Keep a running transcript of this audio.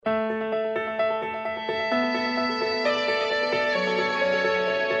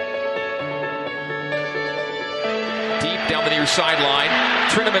near sideline.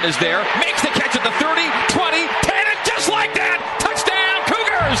 Trinnaman is there, makes the catch at the 30, 20, 10, and just like that, touchdown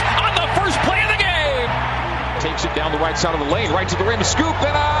Cougars on the first play of the game. Takes it down the right side of the lane, right to the rim, scoop,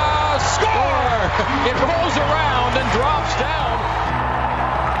 and a score! It rolls around and drops down.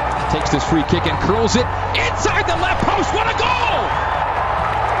 Takes this free kick and curls it inside the left post. What a goal!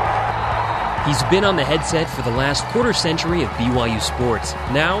 He's been on the headset for the last quarter century of BYU sports.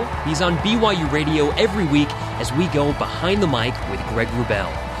 Now, he's on BYU Radio every week as we go behind the mic with Greg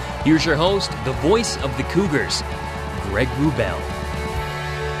Wrubell. Here's your host, the voice of the Cougars, Greg Wrubell.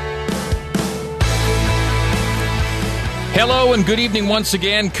 Hello and good evening once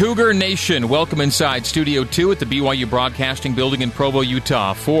again, Cougar Nation. Welcome inside Studio 2 at the BYU Broadcasting Building in Provo,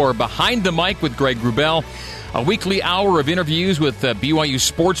 Utah for Behind the Mic with Greg Wrubell. A weekly hour of interviews with BYU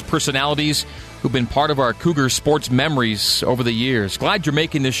sports personalities who've been part of our Cougar sports memories over the years. Glad you're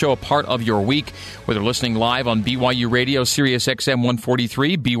making this show a part of your week, whether listening live on BYU Radio, Sirius XM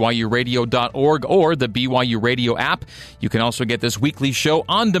 143, BYURadio.org, or the BYU Radio app. You can also get this weekly show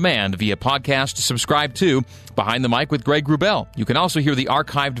on demand via podcast. Subscribe to Behind the Mic with Greg Wrubell. You can also hear the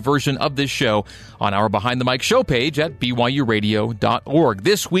archived version of this show on our Behind the Mic show page at BYURadio.org.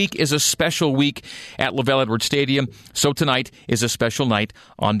 This week is a special week at LaVell Edwards Stadium, so tonight is a special night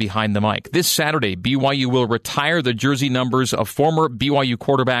on Behind the Mic. This Saturday, BYU will retire the jersey numbers of former BYU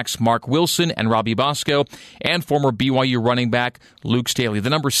quarterbacks Mark Wilson and Robbie Bosco and former BYU running back Luke Staley, the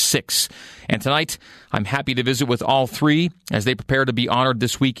number 6. And tonight, I'm happy to visit with all three as they prepare to be honored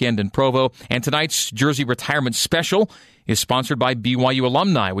this weekend in Provo. And tonight's jersey retirement special is sponsored by BYU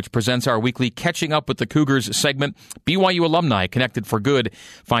Alumni, which presents our weekly Catching Up with the Cougars segment. BYU Alumni, connected for good.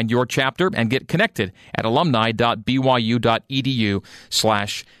 Find your chapter and get connected at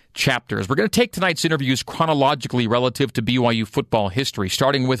alumni.byu.edu/chapters. We're going to take tonight's interviews chronologically relative to BYU football history,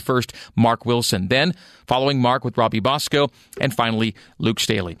 starting with first Mark Wilson, then following Mark with Robbie Bosco, and finally Luke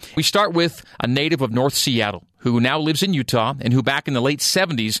Staley. We start with a native of North Seattle who now lives in Utah and who back in the late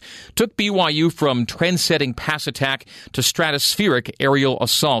 70s took BYU from trend-setting pass attack to stratospheric aerial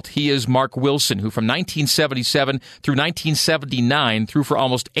assault. He is Mark Wilson, who from 1977 through 1979 threw for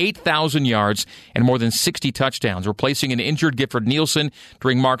almost 8,000 yards and more than 60 touchdowns, replacing an injured Gifford Nielsen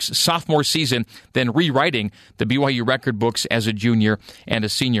during Mark's sophomore season, then rewriting the BYU record books as a junior and a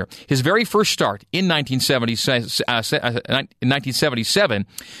senior. His very first start in 1977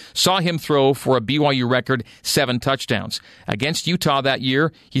 saw him throw for a BYU record 7 touchdowns. Against Utah that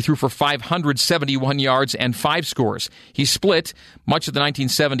year, he threw for 571 yards and 5 scores. He split much of the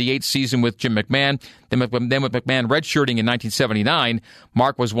 1978 season with Jim McMahon. Then with McMahon redshirting in 1979,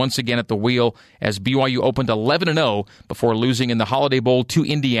 Mark was once again at the wheel as BYU opened 11-0 before losing in the Holiday Bowl to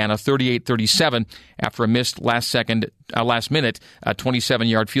Indiana 38-37 after a missed last-minute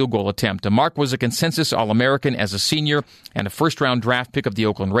 27-yard field goal attempt. Mark was a consensus All-American as a senior and a first-round draft pick of the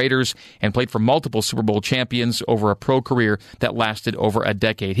Oakland Raiders and played for multiple Super Bowl champions over a pro career that lasted over a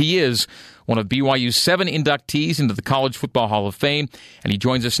decade. He is one of BYU's 7 inductees into the College Football Hall of Fame, and he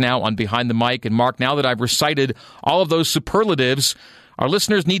joins us now on Behind the Mic. And Mark, now that I've recited all of those superlatives, our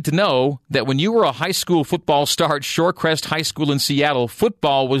listeners need to know that when you were a high school football star at Shorecrest High School in Seattle,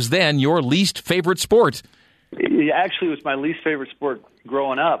 football was then your least favorite sport. It actually was my least favorite sport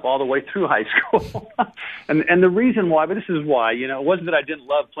growing up all the way through high school. and the reason why, but this is why, it wasn't that I didn't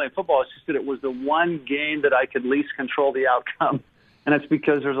love playing football, it's just that it was the one game that I could least control the outcome. And it's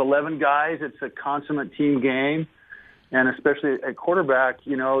because there's 11 guys, it's a consummate team game. And especially at quarterback,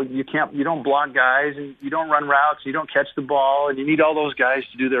 you don't block guys, and you don't run routes, you don't catch the ball, and you need all those guys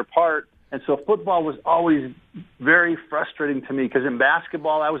to do their part. And so football was always very frustrating to me because in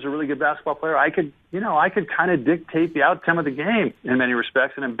basketball, I was a really good basketball player. I could kind of dictate the outcome of the game in many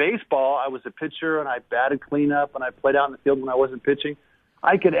respects. And in baseball, I was a pitcher and I batted cleanup and I played out in the field when I wasn't pitching.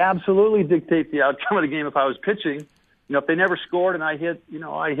 I could absolutely dictate the outcome of the game if I was pitching. If they never scored and I hit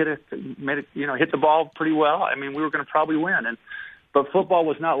the ball pretty well, we were going to probably win. But football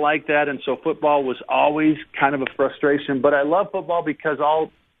was not like that, and so football was always kind of a frustration. But I love football because all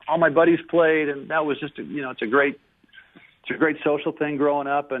my buddies played, and that was just it's a great social thing growing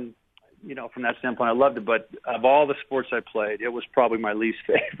up, and from that standpoint, I loved it. But of all the sports I played, it was probably my least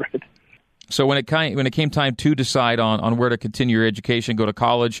favorite. So when it came time to decide on where to continue your education, go to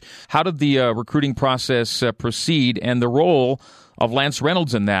college, how did the recruiting process proceed, and the role of Lance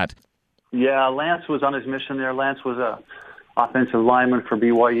Reynolds in that? Yeah, Lance was on his mission there. Lance was a offensive lineman for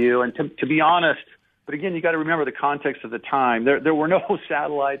BYU, and to be honest, but again, you got to remember the context of the time. There were no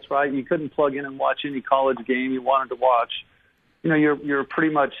satellites, right? You couldn't plug in and watch any college game you wanted to watch. You're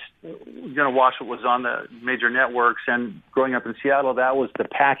pretty much going to watch what was on the major networks. And growing up in Seattle, that was the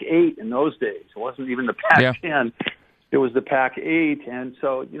Pac-8 in those days. It wasn't even the Pac-10. it was the Pac-8, and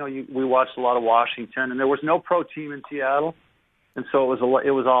so we watched a lot of Washington, and there was no pro team in Seattle, and so it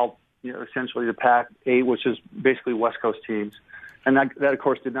was all essentially the Pac-8, which is basically West Coast teams, and that of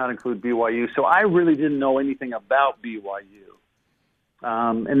course did not include BYU. So I really didn't know anything about BYU.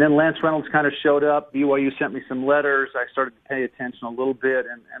 And then Lance Reynolds kind of showed up. BYU sent me some letters. I started to pay attention a little bit,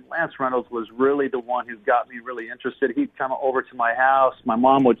 and Lance Reynolds was really the one who got me really interested. He'd come over to my house. My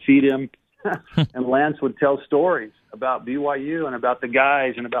mom would feed him, and Lance would tell stories about BYU and about the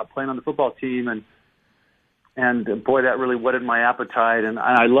guys and about playing on the football team. And boy, that really whetted my appetite. And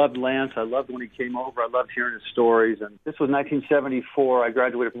I loved Lance. I loved when he came over. I loved hearing his stories. And this was 1974. I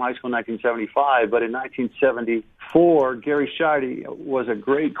graduated from high school in 1975. But in 1974, Gary Scheide was a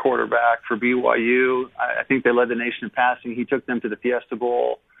great quarterback for BYU. I think they led the nation in passing. He took them to the Fiesta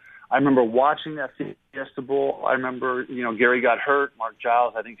Bowl. I remember watching that Fiesta Bowl. I remember, Gary got hurt. Mark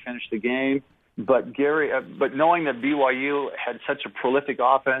Giles, I think, finished the game. But but knowing that BYU had such a prolific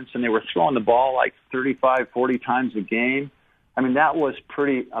offense and they were throwing the ball like 35, 40 times a game, I mean, that was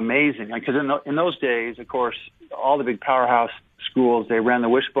pretty amazing. Because in those days, of course, all the big powerhouse schools, they ran the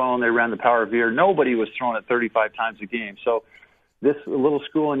wishbone, they ran the power veer. Nobody was throwing it 35 times a game. So this little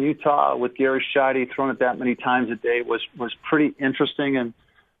school in Utah with Gary Scheide throwing it that many times a day was pretty interesting. And,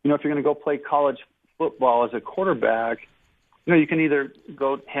 if you're going to go play college football as a quarterback, you can either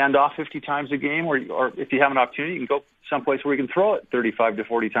go hand off 50 times a game, or if you have an opportunity, you can go someplace where you can throw it 35 to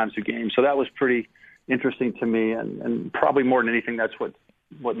 40 times a game. So that was pretty interesting to me, and probably more than anything, that's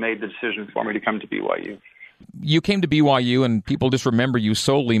what made the decision for me to come to BYU. You came to BYU, and people just remember you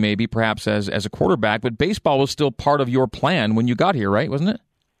solely, maybe, perhaps, as a quarterback, but baseball was still part of your plan when you got here, right? Wasn't it?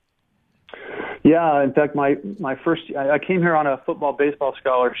 Yeah, in fact, my first, I came here on a football-baseball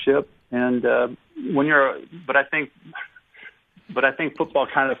scholarship, and But I think football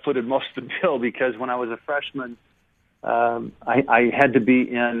kind of footed most of the bill, because when I was a freshman, I had to be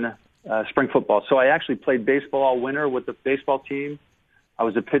in spring football. So I actually played baseball all winter with the baseball team. I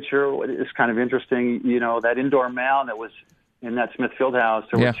was a pitcher. It's kind of interesting, that indoor mound that was in that Smith Fieldhouse.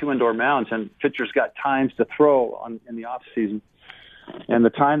 There were 2 indoor mounds, and pitchers got times to throw in the off season. And the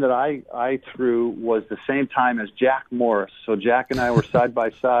time that I threw was the same time as Jack Morris. So Jack and I were side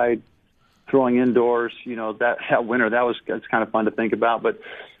by side, throwing indoors, that winter. That's kind of fun to think about. But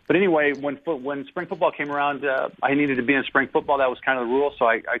anyway, when spring football came around, I needed to be in spring football. That was kind of the rule. So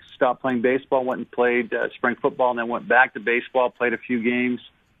I stopped playing baseball, went and played spring football, and then went back to baseball, played a few games.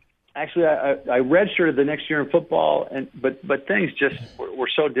 Actually, I redshirted the next year in football, but things just were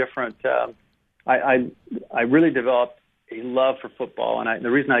so different. I really developed a love for football, and the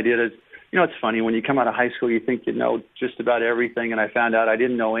reason I did is, it's funny, when you come out of high school, you think you know just about everything, and I found out I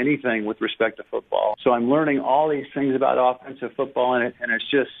didn't know anything with respect to football. So I'm learning all these things about offensive football, and it's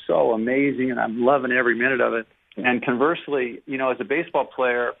just so amazing, and I'm loving every minute of it. And conversely, as a baseball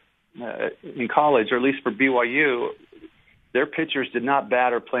player in college, or at least for BYU, their pitchers did not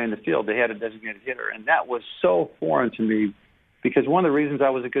bat or play in the field. They had a designated hitter, and that was so foreign to me, because one of the reasons I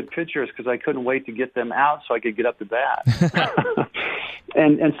was a good pitcher is because I couldn't wait to get them out so I could get up to bat.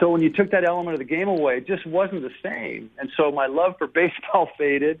 And so when you took that element of the game away, it just wasn't the same. And so my love for baseball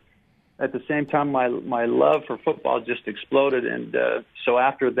faded. At the same time, my love for football just exploded. And so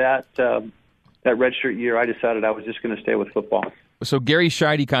after that redshirt year, I decided I was just going to stay with football. So Gary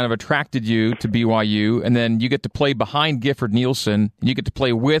Scheide kind of attracted you to BYU, and then you get to play behind Gifford Nielsen, and you get to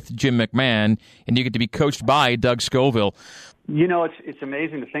play with Jim McMahon, and you get to be coached by Doug Scoville. It's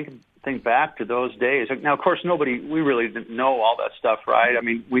amazing to think back to those days. Now, of course, we really didn't know all that stuff, right? I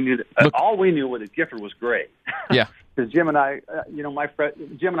mean, we knew all we knew was that Gifford was great. Yeah. Because Jim and I,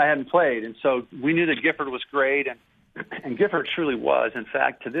 Jim and I hadn't played, and so we knew that Gifford was great, and Gifford truly was. In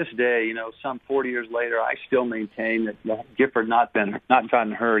fact, to this day, some 40 years later, I still maintain that Gifford not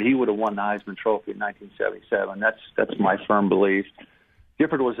gotten hurt, he would have won the Heisman Trophy in 1977. That's my firm belief.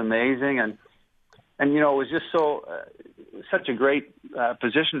 Gifford was amazing, and it was just such a great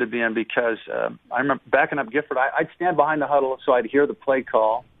position to be in, because I remember backing up Gifford. I'd stand behind the huddle so I'd hear the play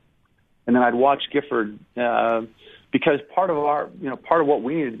call, and then I'd watch Gifford, because part of what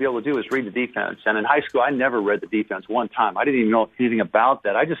we needed to be able to do is read the defense. And in high school, I never read the defense one time. I didn't even know anything about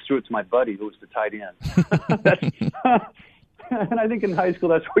that. I just threw it to my buddy who was the tight end. And I think in high school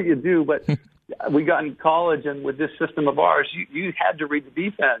that's what you do. But we got in college, and with this system of ours, you had to read the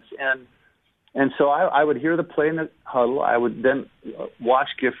defense. And so I would hear the play in the huddle. I would then watch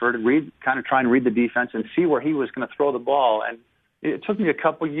Gifford, try and read the defense and see where he was going to throw the ball. And it took me a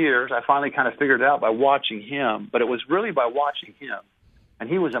couple years. I finally kind of figured it out by watching him, but it was really by watching him. And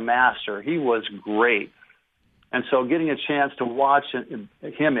he was a master. He was great. And so getting a chance to watch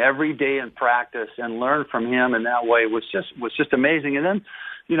him every day in practice and learn from him in that way was just amazing. And then,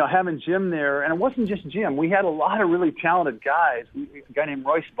 having Jim there, and it wasn't just Jim. We had a lot of really talented guys. A guy named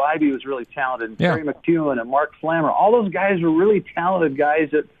Royce Bybee was really talented, Terry McEwen and Mark Flammer. All those guys were really talented guys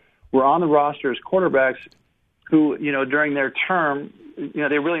that were on the roster as quarterbacks who, during their term,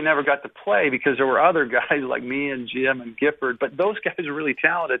 they really never got to play because there were other guys like me and Jim and Gifford. But those guys are really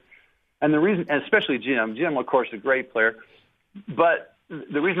talented. And the reason, and especially Jim, of course, is a great player. But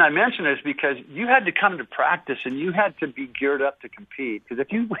the reason I mention it is because you had to come to practice and you had to be geared up to compete. Because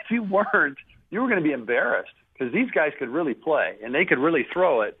if you weren't, you were going to be embarrassed because these guys could really play and they could really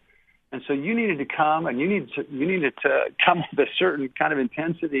throw it. And so you needed to come and you needed to come with a certain kind of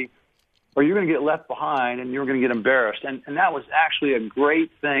intensity or you're going to get left behind and you're going to get embarrassed. And that was actually a great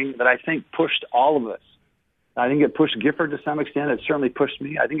thing that I think pushed all of us. I think it pushed Gifford to some extent. It certainly pushed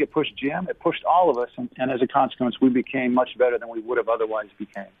me. I think it pushed Jim. It pushed all of us. And as a consequence, we became much better than we would have otherwise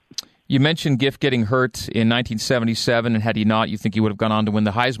became. You mentioned Giff getting hurt in 1977, and had he not, you think he would have gone on to win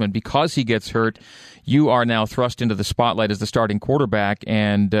the Heisman. Because he gets hurt, you are now thrust into the spotlight as the starting quarterback,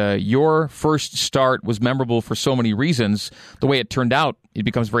 and your first start was memorable for so many reasons. The way it turned out, it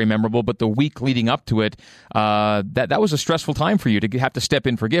becomes very memorable, but the week leading up to it, that was a stressful time for you to have to step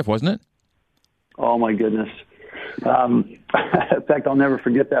in for Giff, wasn't it? Oh, my goodness. In fact, I'll never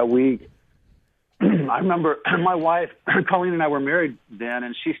forget that week. I remember my wife, Colleen, and I were married then,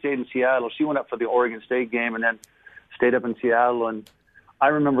 and she stayed in Seattle. She went up for the Oregon State game and then stayed up in Seattle. And I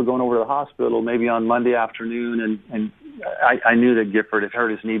remember going over to the hospital maybe on Monday afternoon, and I knew that Gifford had hurt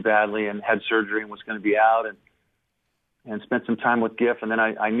his knee badly and had surgery and was going to be out, and spent some time with Giff. And then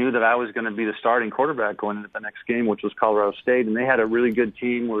I knew that I was going to be the starting quarterback going into the next game, which was Colorado State. And they had a really good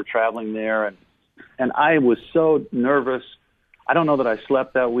team. We were traveling there, and I was so nervous. I don't know that I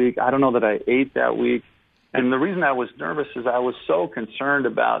slept that week. I don't know that I ate that week. And the reason I was nervous is I was so concerned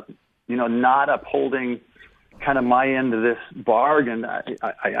about, not upholding kind of my end of this bargain.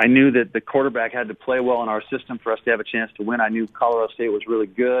 I knew that the quarterback had to play well in our system for us to have a chance to win. I knew Colorado State was really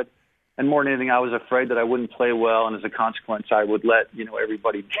good. And more than anything, I was afraid that I wouldn't play well, and as a consequence, I would let,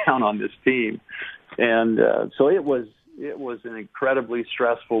 everybody down on this team. And so it was an incredibly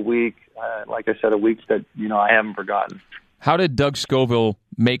stressful week. Like I said, a week that, I haven't forgotten. How did Doug Scoville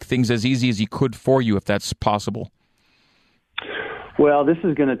make things as easy as he could for you, if that's possible? Well, this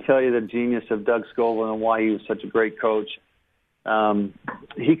is going to tell you the genius of Doug Scoville and why he was such a great coach.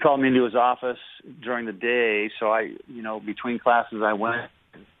 He called me into his office during the day, so between classes I went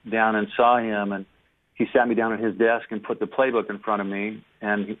down and saw him, and he sat me down at his desk and put the playbook in front of me,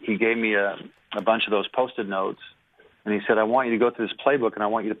 and he gave me a bunch of those Post-it notes. And he said, I want you to go through this playbook, and I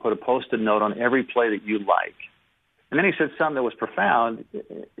want you to put a Post-it note on every play that you like. And then he said something that was profound,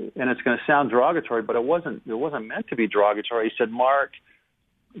 and it's going to sound derogatory, but it wasn't meant to be derogatory. He said, Mark,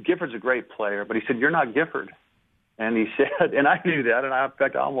 Gifford's a great player, but he said, you're not Gifford. And he said, and I knew that, and in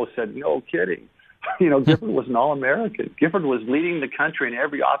fact, I almost said, no kidding. Gifford was an All-American. Gifford was leading the country in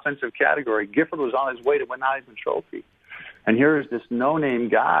every offensive category. Gifford was on his way to win the Heisman Trophy. And here's this no-name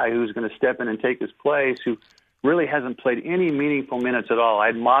guy who's going to step in and take his place, who really hasn't played any meaningful minutes at all. I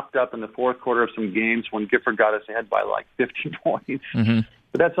had mopped up in the fourth quarter of some games when Gifford got us ahead by like 50 points. Mm-hmm.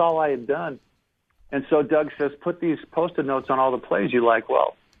 But that's all I had done. And so Doug says, put these Post-it notes on all the plays you like.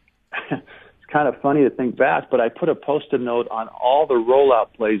 Well, it's kind of funny to think back, but I put a Post-it note on all the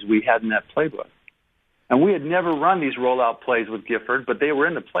rollout plays we had in that playbook. And we had never run these rollout plays with Gifford, but they were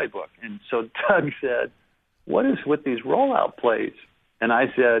in the playbook. And so Doug said, what is with these rollout plays? And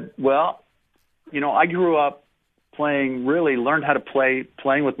I said, well, I grew up learned how to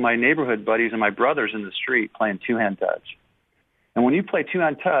playing with my neighborhood buddies and my brothers in the street, playing two-hand touch. And when you play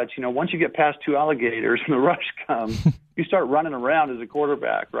two-hand touch, once you get past two alligators and the rush comes, you start running around as a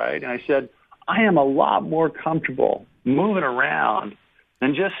quarterback, right? And I said, I am a lot more comfortable moving around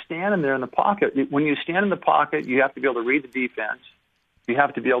than just standing there in the pocket. When you stand in the pocket, you have to be able to read the defense. You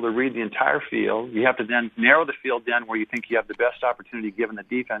have to be able to read the entire field. You have to then narrow the field down where you think you have the best opportunity given the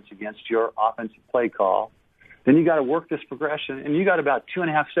defense against your offensive play call. Then you got to work this progression, and you got about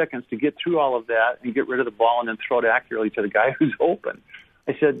 2.5 seconds to get through all of that and get rid of the ball and then throw it accurately to the guy who's open.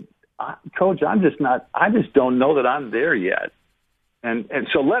 I said, Coach, I just don't know that I'm there yet. And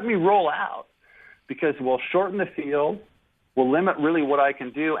so let me roll out, because we'll shorten the field. We'll limit really what I can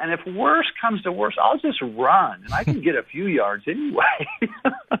do. And if worse comes to worse, I'll just run, and I can get a few yards anyway.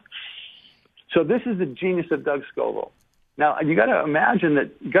 So this is the genius of Doug Scoville. Now, you got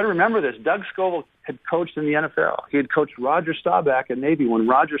to remember this. Doug Scoville had coached in the NFL. He had coached Roger Staubach at Navy when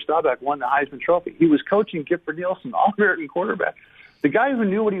Roger Staubach won the Heisman Trophy. He was coaching Gifford Nielsen, All-American quarterback. The guy who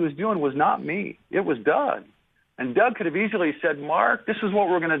knew what he was doing was not me. It was Doug. And Doug could have easily said, Mark, this is what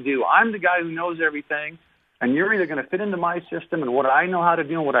we're going to do. I'm the guy who knows everything, and you're either going to fit into my system and what I know how to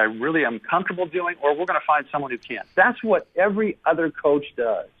do and what I really am comfortable doing, or we're going to find someone who can't. That's what every other coach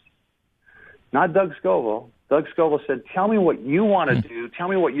does. Not Doug Scoville. Doug Scoville said, tell me what you want to do. Tell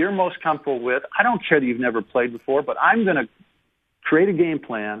me what you're most comfortable with. I don't care that you've never played before, but I'm going to create a game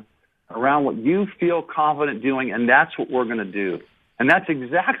plan around what you feel confident doing, and that's what we're going to do. And that's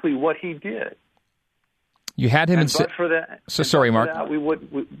exactly what he did. You had him but for that, sorry, Mark.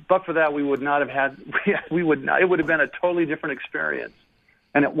 But for that, we would not have had. We would not. It would have been a totally different experience.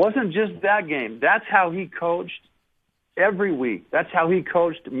 And it wasn't just that game. That's how he coached every week. That's how he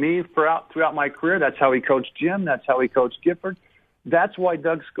coached me throughout my career. That's how he coached Jim. That's how he coached Gifford. That's why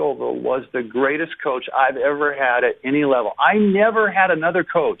Doug Scoville was the greatest coach I've ever had at any level. I never had another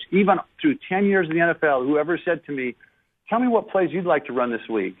coach, even through 10 years in the NFL, who ever said to me, tell me what plays you'd like to run this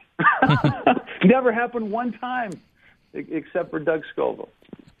week. Never happened one time, except for Doug Scoville.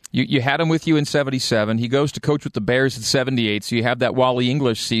 You had him with you in 77. He goes to coach with the Bears in 78, so you have that Wally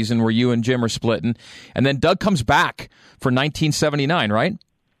English season where you and Jim are splitting. And then Doug comes back for 1979, right?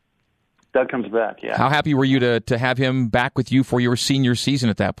 Doug comes back, yeah. How happy were you to have him back with you for your senior season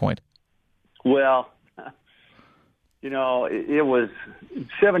at that point? Well, it was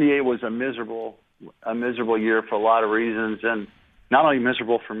 78 was a miserable year for a lot of reasons, and not only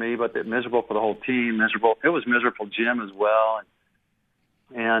miserable for me, but miserable for the whole team. It was miserable for Jim as well,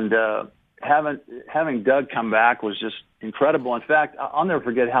 and having Doug come back was just incredible. In fact, I'll never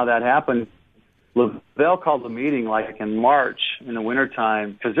forget how that happened. Lavelle called the meeting like in March in the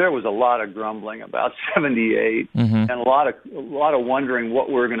wintertime because there was a lot of grumbling about 78 and a lot of wondering what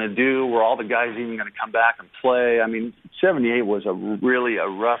we were going to do. Were all the guys even going to come back and play? I mean, 78 was really a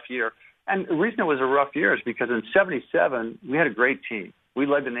rough year. And the reason it was a rough year is because in 77, we had a great team. We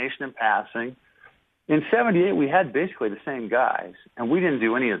led the nation in passing. In 78, we had basically the same guys, and we didn't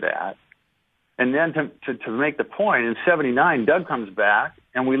do any of that. And then to make the point, in 79, Doug comes back,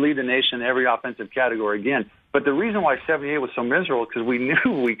 and we lead the nation in every offensive category again. But the reason why 78 was so miserable is because we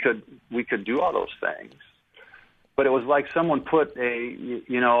knew we could do all those things. But it was like someone put a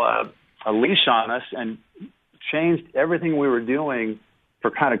leash on us and changed everything we were doing for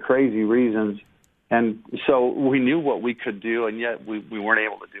kind of crazy reasons. And so we knew what we could do, and yet we weren't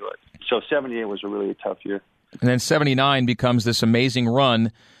able to do it. So 78 was a really tough year. And then 79 becomes this amazing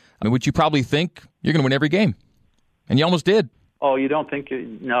run, which you probably think you're going to win every game. And you almost did. Oh, you don't think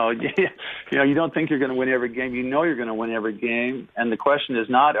you don't think you're going to win every game. You know you're going to win every game. And the question is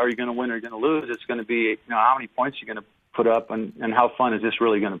not, are you going to win or are you going to lose? It's going to be, how many points you're going to put up and how fun is this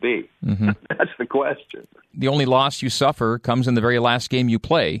really going to be? Mm-hmm. That's the question. The only loss you suffer comes in the very last game you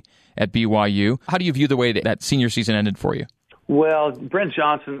play at BYU. How do you view the way that senior season ended for you? Well, Brent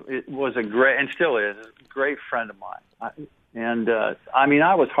Johnson was a great, and still is, a great friend of mine.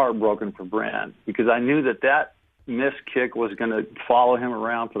 I was heartbroken for Brent because I knew that missed kick was going to follow him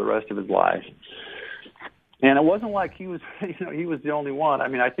around for the rest of his life. And it wasn't like he was the only one. I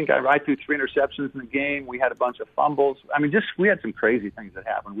mean, I think I threw 3 interceptions in the game. We had a bunch of fumbles. I mean, we had some crazy things that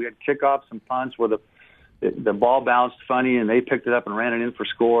happened. We had kickoffs and punts where the ball bounced funny and they picked it up and ran it in for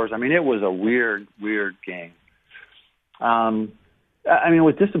scores. I mean, it was a weird game. It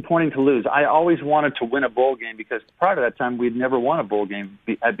was disappointing to lose. I always wanted to win a bowl game because prior to that time, we'd never won a bowl game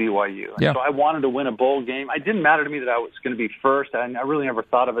at BYU. Yeah. So I wanted to win a bowl game. It didn't matter to me that I was going to be first. I really never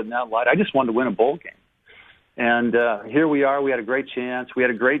thought of it in that light. I just wanted to win a bowl game. And here we are. We had a great chance. We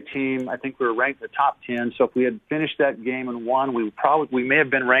had a great team. I think we were ranked in the top 10. So if we had finished that game and won, we may have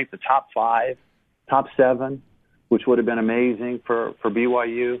been ranked the top 5, top 7, which would have been amazing for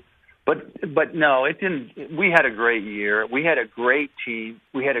BYU. But no, it didn't. We had a great year. We had a great team.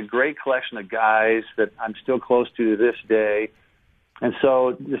 We had a great collection of guys that I'm still close to this day. And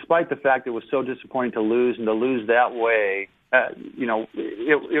so despite the fact it was so disappointing to lose and to lose that way,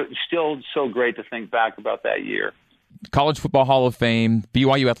 it was still so great to think back about that year. College Football Hall of Fame,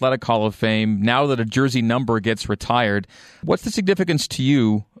 BYU Athletic Hall of Fame, now that a jersey number gets retired, what's the significance to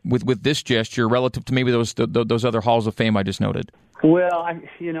you with this gesture relative to maybe those other Halls of Fame I just noted? Well, I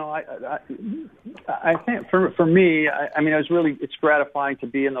think for me, it's gratifying to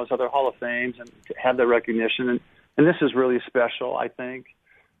be in those other Hall of Fames and to have that recognition, and this is really special, I think.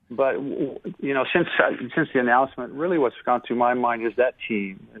 But since the announcement, really what's gone through my mind is that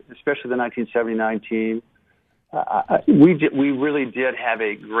team, especially the 1979 team. We really did have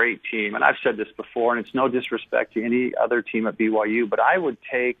a great team, and I've said this before, and it's no disrespect to any other team at BYU, but I would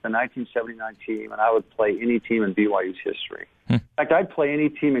take the 1979 team and I would play any team in BYU's history. In fact, I'd play any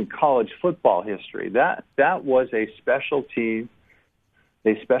team in college football history. That was a special team,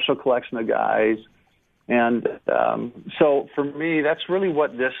 a special collection of guys, And so for me, that's really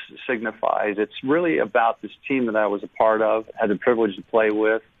what this signifies. It's really about this team that I was a part of, had the privilege to play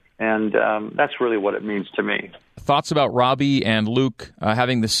with, and that's really what it means to me. Thoughts about Robbie and Luke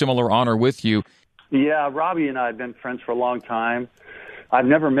having the similar honor with you? Yeah, Robbie and I have been friends for a long time. I've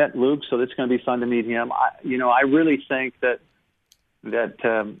never met Luke, so it's going to be fun to meet him. I really think that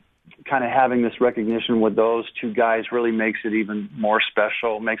kind of having this recognition with those two guys really makes it even more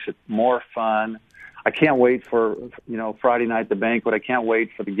special, makes it more fun. I can't wait for, Friday night, the banquet. I can't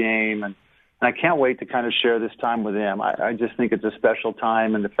wait for the game. And I can't wait to kind of share this time with them. I just think it's a special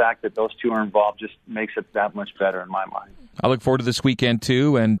time, and the fact that those two are involved just makes it that much better in my mind. I look forward to this weekend,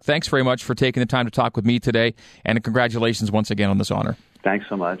 too, and thanks very much for taking the time to talk with me today, and congratulations once again on this honor. Thanks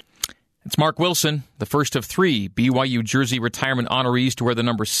so much. It's Mark Wilson, the first of 3 BYU jersey retirement honorees to wear the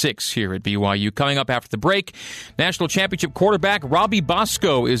number 6 here at BYU. Coming up after the break, National Championship quarterback Robbie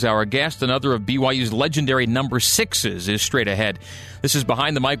Bosco is our guest. Another of BYU's legendary number 6s is straight ahead. This is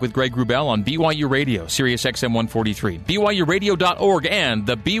Behind the Mic with Greg Wrubell on BYU Radio, Sirius XM 143, BYURadio.org, and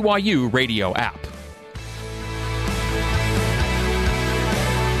the BYU Radio app.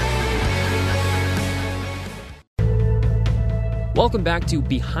 Welcome back to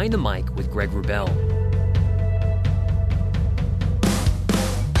Behind the Mic with Greg Wrubell.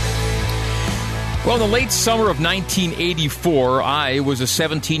 Well, in the late summer of 1984, I was a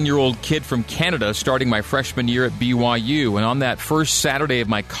 17-year-old kid from Canada starting my freshman year at BYU. And on that first Saturday of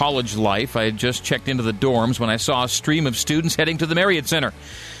my college life, I had just checked into the dorms when I saw a stream of students heading to the Marriott Center.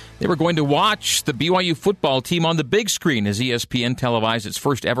 They were going to watch the BYU football team on the big screen as ESPN televised its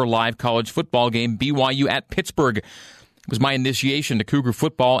first ever live college football game, BYU at Pittsburgh. It was my initiation to Cougar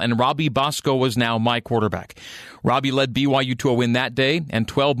football, and Robbie Bosco was now my quarterback. Robbie led BYU to a win that day and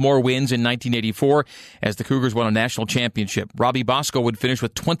 12 more wins in 1984 as the Cougars won a national championship. Robbie Bosco would finish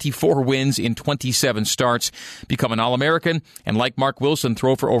with 24 wins in 27 starts, become an All-American, and like Mark Wilson,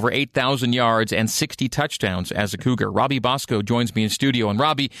 throw for over 8,000 yards and 60 touchdowns as a Cougar. Robbie Bosco joins me in studio. And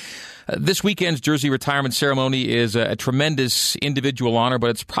Robbie, this weekend's jersey retirement ceremony is a tremendous individual honor, but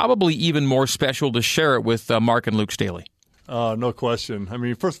it's probably even more special to share it with Mark and Luke Staley. No question. I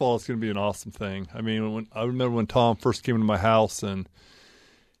mean, first of all, it's going to be an awesome thing. I mean, I remember when Tom first came into my house and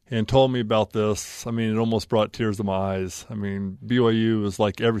told me about this, I mean, it almost brought tears to my eyes. I mean, BYU is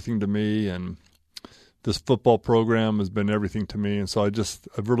like everything to me, and this football program has been everything to me, and so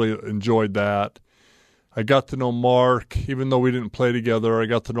I've really enjoyed that. I got to know Mark, even though we didn't play together. I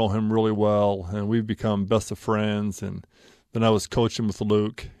got to know him really well, and we've become best of friends. And then I was coaching with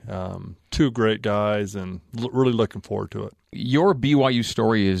Luke, 2 great guys, and really looking forward to it. Your BYU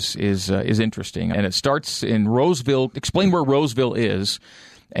story is interesting, and it starts in Roseville. Explain where Roseville is,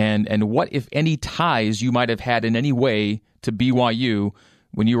 and what, if any, ties you might have had in any way to BYU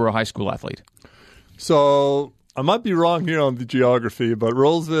when you were a high school athlete. So I might be wrong here on the geography, but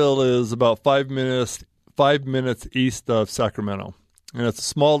Roseville is about 5 minutes east of Sacramento, and it's a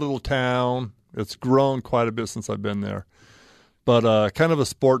small little town. It's grown quite a bit since I've been there, but kind of a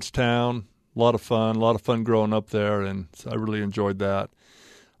sports town. A lot of fun growing up there, and so I really enjoyed that.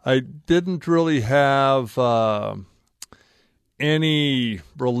 I didn't really have any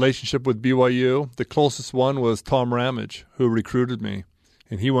relationship with BYU. The closest one was Tom Ramage, who recruited me,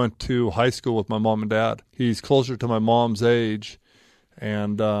 and he went to high school with my mom and dad. He's closer to my mom's age,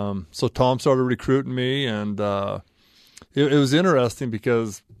 and so Tom started recruiting me, and it was interesting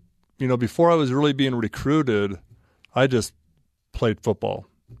because, before I was really being recruited, I just played football.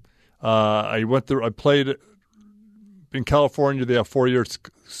 I played in California. They have 4-year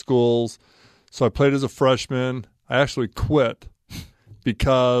schools. So I played as a freshman. I actually quit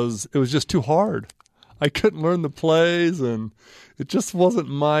because it was just too hard. I couldn't learn the plays, and it just wasn't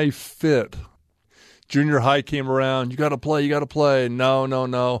my fit. Junior high came around. You got to play.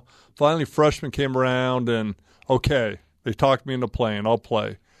 No. Finally, freshman came around, and okay, they talked me into playing. I'll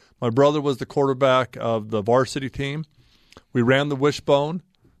play. My brother was the quarterback of the varsity team. We ran the wishbone.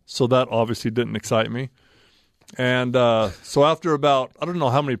 So that obviously didn't excite me. And so after about, I don't know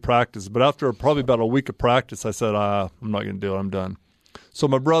how many practices, but after probably about a week of practice, I said, I'm not going to do it. I'm done. So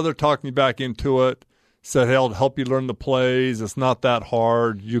my brother talked me back into it, said, hey, I'll help you learn the plays. It's not that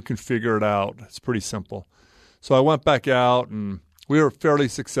hard. You can figure it out. It's pretty simple. So I went back out, and we were fairly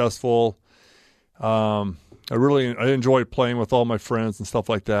successful. I enjoyed playing with all my friends and stuff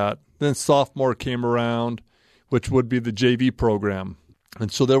like that. Then sophomore came around, which would be the JV program. And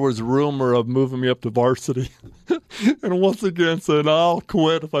so there was a rumor of moving me up to varsity. And once again said, I'll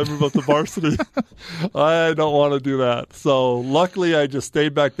quit if I move up to varsity. I don't want to do that. So luckily I just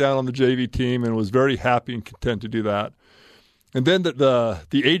stayed back down on the JV team and was very happy and content to do that. And then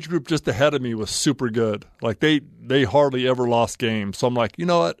the age group just ahead of me was super good. Like they hardly ever lost games. So I'm like, you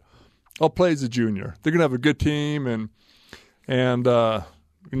know what? I'll play as a junior. They're gonna have a good team, and I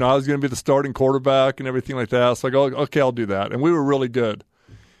was gonna be the starting quarterback and everything like that. So I go, okay, I'll do that. And we were really good.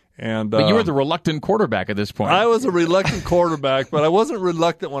 But you were the reluctant quarterback at this point. I was a reluctant quarterback, but I wasn't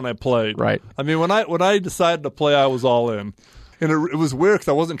reluctant when I played. Right. I mean, when I decided to play, I was all in, and it was weird because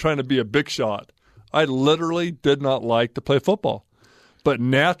I wasn't trying to be a big shot. I literally did not like to play football, but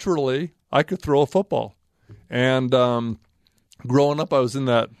naturally I could throw a football. And growing up, I was in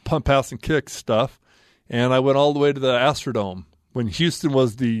that punt, pass, and kick stuff, and I went all the way to the Astrodome when Houston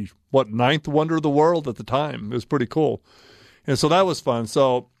was the ninth wonder of the world at the time. It was pretty cool, and so that was fun.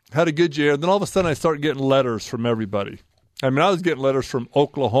 So had a good year. And then all of a sudden, I started getting letters from everybody. I mean, I was getting letters from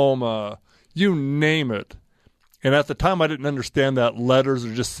Oklahoma, you name it. And at the time, I didn't understand that letters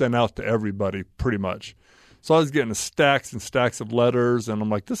are just sent out to everybody, pretty much. So I was getting stacks and stacks of letters, and I'm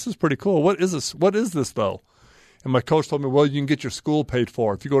like, this is pretty cool. What is this? What is this, though? And my coach told me, well, you can get your school paid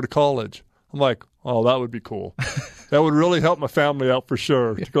for if you go to college. I'm like, oh, that would be cool. That would really help my family out for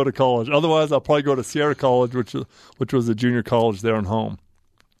sure to go to college. Otherwise, I'll probably go to Sierra College, which was a junior college there in home.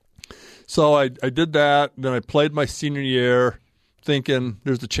 So I did that. Then I played my senior year, thinking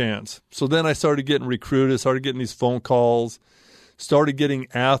there's a chance. So then I started getting recruited, started getting these phone calls, started getting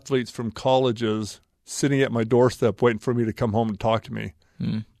athletes from colleges sitting at my doorstep waiting for me to come home and talk to me.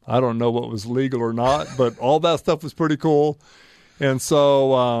 I don't know what was legal or not, but all that stuff was pretty cool. And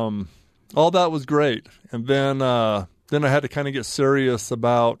so all that was great. And then I had to kind of get serious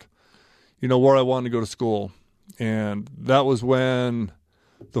about, where I wanted to go to school. And that was when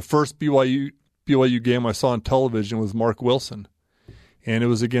the first BYU game I saw on television was Mark Wilson. And it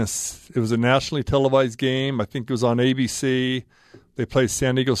was a nationally televised game. I think it was on ABC. They played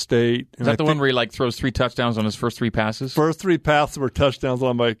San Diego State. Is that the one where he throws 3 touchdowns on his first 3 passes? First 3 passes were touchdowns. And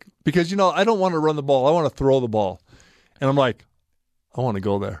I'm like, because, I don't want to run the ball. I want to throw the ball. And I'm like, I want to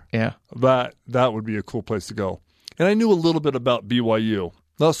go there. Yeah. That would be a cool place to go. And I knew a little bit about BYU.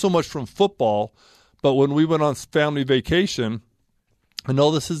 Not so much from football, but when we went on family vacation, I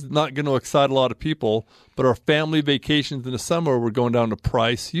know this is not going to excite a lot of people, but our family vacations in the summer were going down to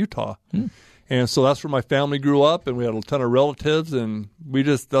Price, Utah. And so that's where my family grew up, and we had a ton of relatives, and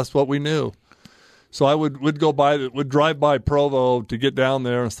that's what we knew. So I would drive by Provo to get down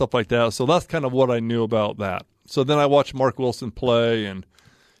there and stuff like that. So that's kind of what I knew about that. So then I watched Mark Wilson play, and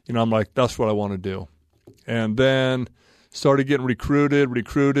I'm like, that's what I want to do. And then started getting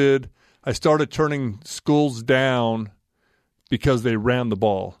recruited. I started turning schools down because they ran the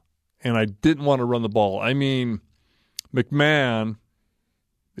ball, and I didn't want to run the ball. I mean, McMahon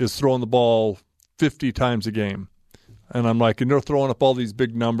is throwing the ball 50 times a game, and I'm like, and they're throwing up all these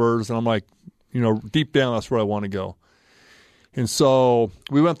big numbers, and I'm like, deep down, that's where I want to go. And so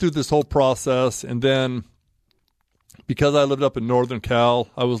we went through this whole process, and then because I lived up in Northern Cal,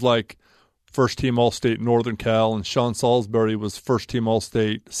 I was like first-team All-State Northern Cal, and Sean Salisbury was first-team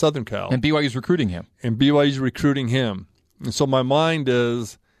All-State Southern Cal. And BYU's recruiting him. And so my mind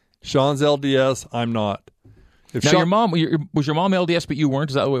is, Sean's LDS, I'm not. Was your mom LDS, but you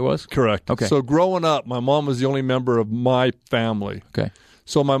weren't? Is that the way it was? Correct. Okay. So growing up, my mom was the only member of my family. Okay.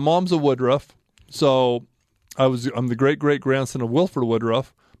 So my mom's a Woodruff. So I'm the great-great-grandson of Wilford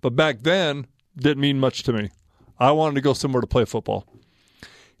Woodruff. But back then, didn't mean much to me. I wanted to go somewhere to play football.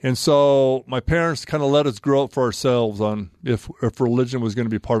 And so my parents kind of let us grow up for ourselves on if religion was going to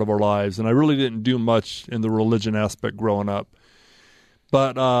be part of our lives. And I really didn't do much in the religion aspect growing up.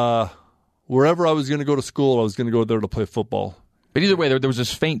 But wherever I was going to go to school, I was going to go there to play football. But either way, there was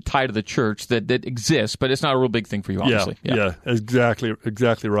this faint tie to the church that exists, but it's not a real big thing for you, obviously. Yeah,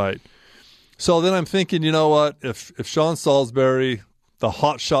 exactly right. So then I'm thinking, you know what? If Sean Salisbury, the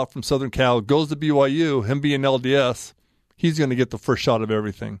hot shot from Southern Cal, goes to BYU, him being LDS, he's going to get the first shot of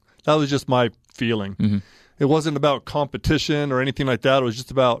everything. That was just my feeling. Mm-hmm. It wasn't about competition or anything like that. It was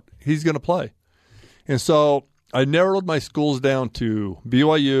just about he's going to play. And so I narrowed my schools down to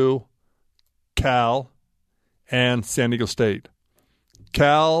BYU, Cal, and San Diego State.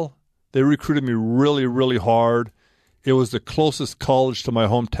 Cal, they recruited me really, really hard. It was the closest college to my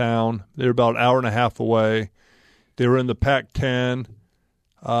hometown. They were about an hour and a half away. They were in the Pac-10.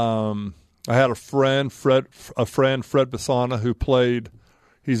 I had a friend, Fred Basana, who played.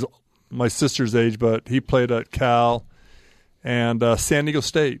 He's my sister's age, but he played at Cal and San Diego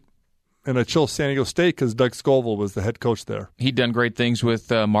State. And I chose San Diego State because Doug Scoville was the head coach there. He'd done great things with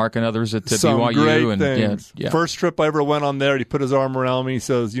Mark and others at Some BYU. Great things. Yeah. First trip I ever went on there, he put his arm around me. He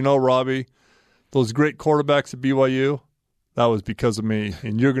says, Robbie, those great quarterbacks at BYU, that was because of me,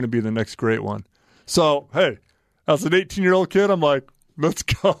 and you're going to be the next great one. So, hey, as an 18-year-old kid, I'm like, let's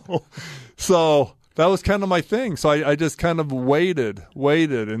go. So that was kind of my thing. So I just kind of waited,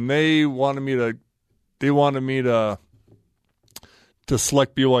 and they wanted me to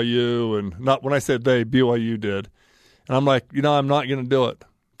select BYU, and not when I said they, BYU did. And I'm like, I'm not going to do it.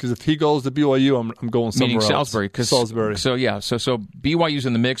 Because if he goes to BYU, I'm going somewhere else. Meaning Salisbury. Salisbury. So BYU's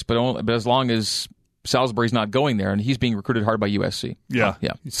in the mix, but as long as Salisbury's not going there, and he's being recruited hard by USC. Yeah.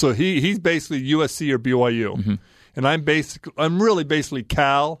 So he's basically USC or BYU, Mm-hmm. and I'm really basically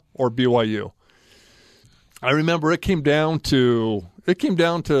Cal or BYU. I remember it came down to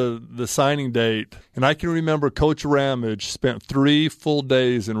the signing date, and I can remember Coach Ramage spent 3 full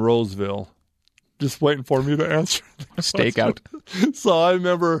days in Roseville, just waiting for me to answer. Stakeout. So I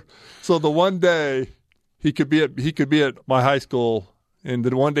remember. So the one day he could be at my high school, and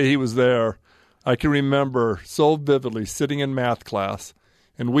the one day he was there, I can remember so vividly sitting in math class,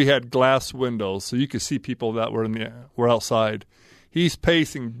 and we had glass windows, so you could see people that were outside. He's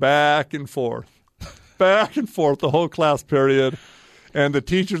pacing back and forth the whole class period, and the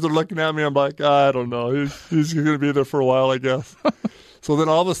teachers are looking at me. I'm like, I don't know. He's going to be there for a while, I guess. So then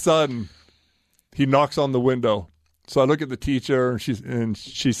all of a sudden, he knocks on the window. So I look at the teacher, and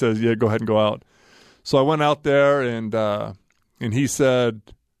she says, "Yeah, go ahead and go out." So I went out there, and he said,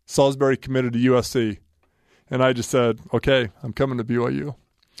 "Salisbury committed to USC," and I just said, "Okay, I'm coming to BYU."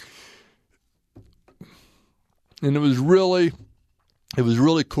 And it was really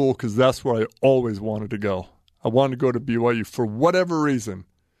cool because that's where I always wanted to go. I wanted to go to BYU for whatever reason,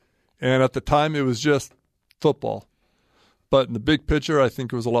 and at the time it was just football. But in the big picture, I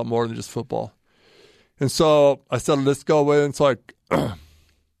think it was a lot more than just football. And so I said, let's go in. So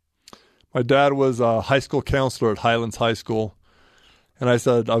my dad was a high school counselor at Highlands High School. And I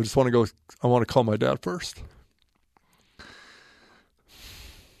said, I want to call my dad first.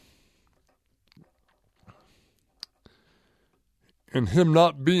 And him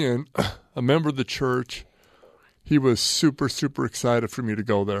not being a member of the church, he was super, super excited for me to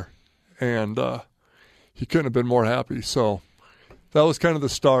go there. And he couldn't have been more happy. So that was kind of the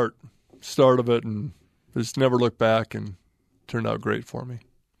start of it, and just never looked back, and turned out great for me.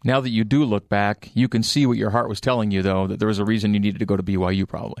 Now that you do look back, you can see what your heart was telling you, though, that there was a reason you needed to go to BYU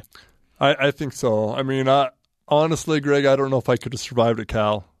probably. I think so. I mean, honestly, Greg, I don't know if I could have survived at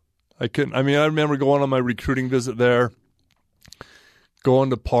Cal. I couldn't. I mean, I remember going on my recruiting visit there, going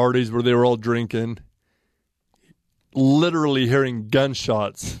to parties where they were all drinking, literally hearing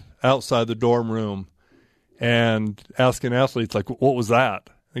gunshots outside the dorm room, and asking athletes, like, what was that?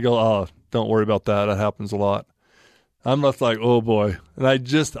 They go, oh, don't worry about that. That happens a lot. I'm just like, oh, boy. And I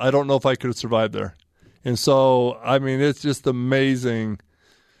don't know if I could have survived there. And so, I mean, it's just amazing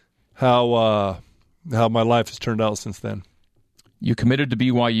how my life has turned out since then. You committed to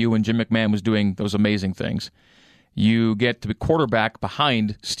BYU when Jim McMahon was doing those amazing things. You get to be quarterback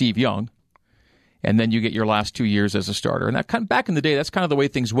behind Steve Young, and then you get your last 2 years as a starter. And that back in the day, that's kind of the way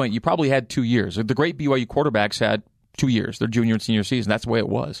things went. You probably had 2 years. The great BYU quarterbacks had 2 years, their junior and senior season. That's the way it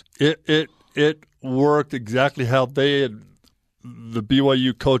was. It worked exactly how the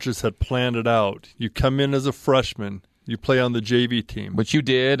BYU coaches had planned it out. You come in as a freshman, you play on the JV team, which you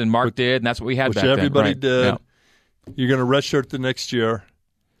did, and Mark did, and that's what we had back then. Which everybody did. Yeah. You're going to redshirt the next year,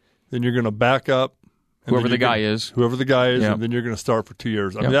 then you're going to back up, and whoever the guy is, yeah. And then you're going to start for 2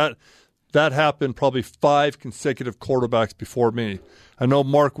 years. I mean that happened probably 5 consecutive quarterbacks before me. I know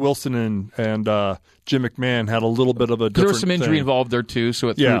Mark Wilson and Jim McMahon had a little bit of a different There was some injury thing. involved there too,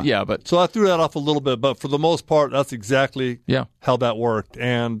 so So I threw that off a little bit, but for the most part, that's exactly how that worked.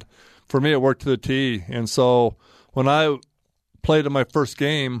 And for me, it worked to the T. And so when I played in my first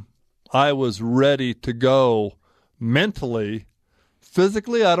game, I was ready to go mentally.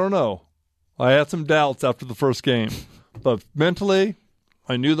 Physically, I don't know. I had some doubts after the first game, but mentally,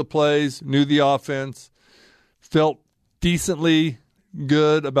 I knew the plays, knew the offense, felt decently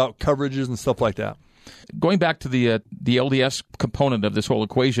good about coverages and stuff like that. Going back to the LDS component of this whole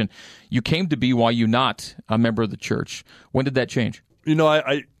equation, you came to BYU not a member of the church. When did that change? You know,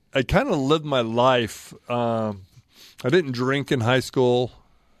 I kind of lived my life. I didn't drink in high school.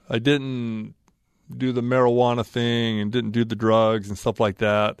 I didn't do the marijuana thing and didn't do the drugs and stuff like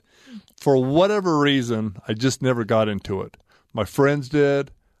that. For whatever reason, I just never got into it. My friends did.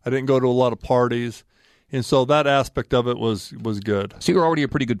 I didn't go to a lot of parties. And so that aspect of it was good. So you were already a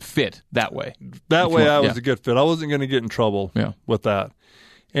pretty good fit that way. I was a good fit. I wasn't going to get in trouble with that.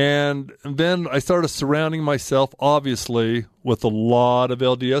 And then I started surrounding myself, obviously, with a lot of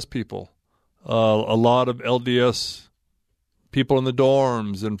LDS people. A lot of LDS people in the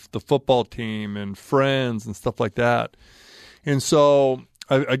dorms and the football team and friends and stuff like that. And so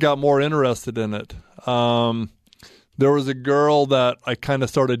I got more interested in it. there was a girl that I kind of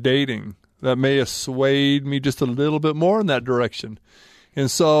started dating that may have swayed me just a little bit more in that direction.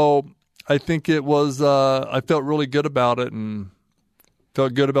 And so I think it was, I felt really good about it and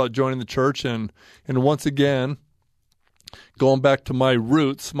felt good about joining the church. And once again, going back to my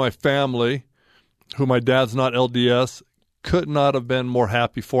roots, my family, who my dad's not LDS, could not have been more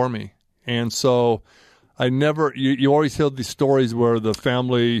happy for me. And so I never, you always hear these stories where the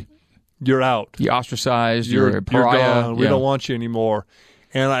family, you're out. You're ostracized, you're a pariah. You're gone. We don't want you anymore.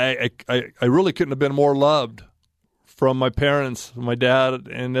 And I really couldn't have been more loved from my parents, my dad,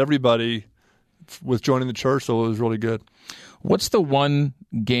 and everybody with joining the church, so it was really good. What's the one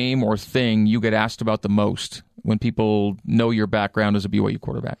game or thing you get asked about the most when people know your background as a BYU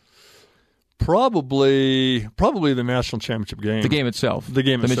quarterback? Probably the national championship game. The game itself. The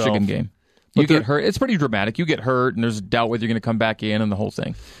Michigan game. You get hurt. It's pretty dramatic. You get hurt, and there's a doubt whether you're going to come back in and the whole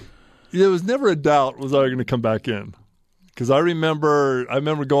thing. There was never a doubt was I going to come back in. Because I remember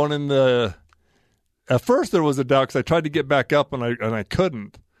going in the – at first there was a doubt because I tried to get back up and I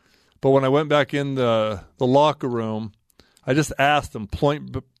couldn't. But when I went back in the locker room, I just asked them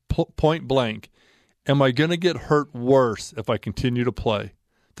point blank, am I going to get hurt worse if I continue to play?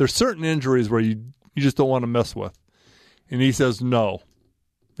 There's certain injuries where you just don't want to mess with. And he says no.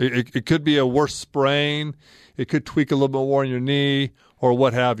 It could be a worse sprain. It could tweak a little bit more in your knee or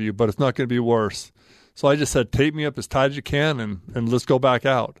what have you, but it's not going to be worse. So I just said, tape me up as tight as you can and let's go back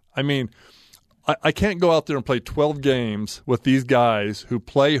out. I mean, I can't go out there and play 12 games with these guys who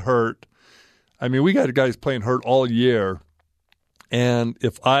play hurt. I mean, we got guys playing hurt all year. And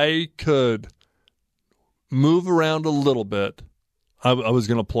if I could move around a little bit, I was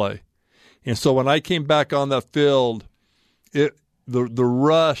going to play. And so when I came back on that field, the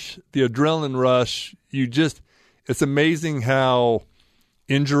rush, the adrenaline rush, it's amazing how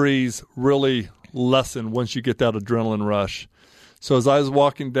injuries really lessen once you get that adrenaline rush. So as I was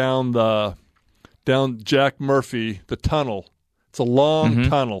walking down Jack Murphy, the tunnel, it's a long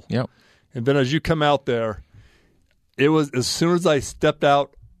tunnel. Yep. And then as you come out there, it was as soon as I stepped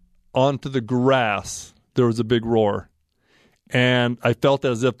out onto the grass, there was a big roar. And I felt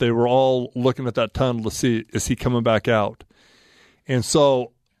as if they were all looking at that tunnel to see, is he coming back out? And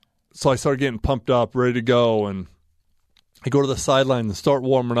so I started getting pumped up, ready to go, and I go to the sideline and start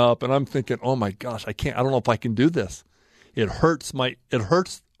warming up, and I'm thinking, oh my gosh, I don't know if I can do this. It hurts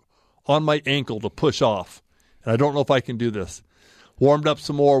on my ankle to push off, and I don't know if I can do this. Warmed up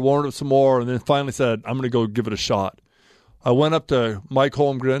some more, and then finally said, I'm going to go give it a shot. I went up to Mike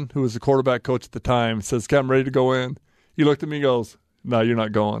Holmgren, who was the quarterback coach at the time, says, okay, I'm ready to go in. He looked at me and goes, no, you're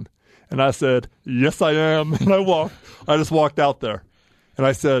not going. And I said, yes, I am. And I just walked out there. And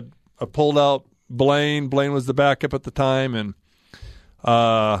I said, I pulled out Blaine. Blaine was the backup at the time. And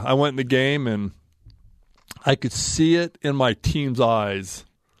I went in the game, and I could see it in my team's eyes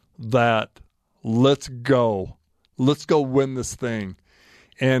that let's go. Let's go win this thing.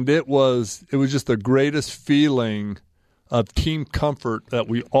 And it was just the greatest feeling of team comfort that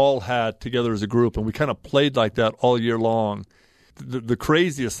we all had together as a group, and we kind of played like that all year long. The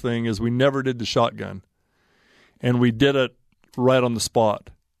craziest thing is we never did the shotgun, and we did it right on the spot.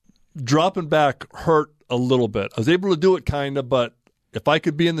 Dropping back hurt a little bit. I was able to do it kind of, but if I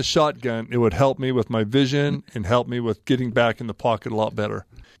could be in the shotgun, it would help me with my vision and help me with getting back in the pocket a lot better.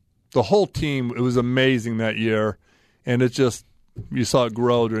 The whole team, it was amazing that year, and it just, you saw it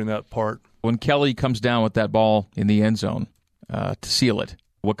grow during that part. When Kelly comes down with that ball in the end zone to seal it,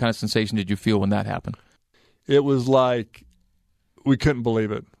 what kind of sensation did you feel when that happened? It was like we couldn't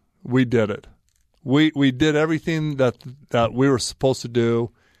believe it. We did it. We did everything that we were supposed to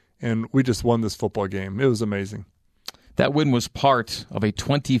do, and we just won this football game. It was amazing. That win was part of a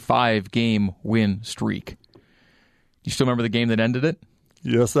 25-game win streak. You still remember the game that ended it?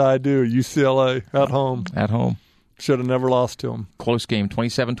 Yes, I do. UCLA at home. At home. Should have never lost to them. Close game,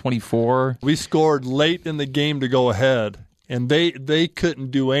 27-24. We scored late in the game to go ahead, and they couldn't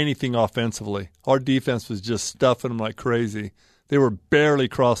do anything offensively. Our defense was just stuffing them like crazy. They were barely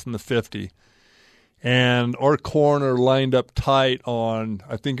crossing the 50. And our corner lined up tight on,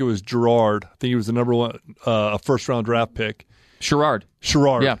 I think it was Gerard. I think he was the number one, a first-round draft pick. Sherrard.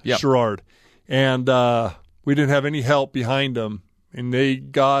 Yeah. Sherrard. And we didn't have any help behind him. And they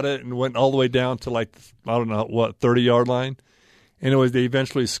got it and went all the way down to 30-yard line. And they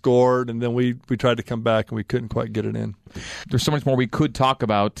eventually scored, and then we tried to come back, and we couldn't quite get it in. There's so much more we could talk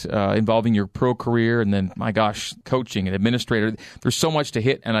about involving your pro career and then, my gosh, coaching and administrator. There's so much to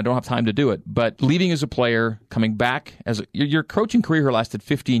hit, and I don't have time to do it. But leaving as a player, coming back, your coaching career lasted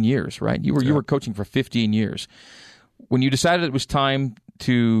 15 years, right? You were coaching for 15 years. When you decided it was time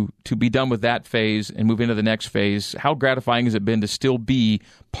to be done with that phase and move into the next phase, how gratifying has it been to still be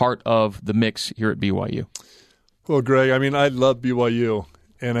part of the mix here at BYU? Well, Greg, I mean, I love BYU,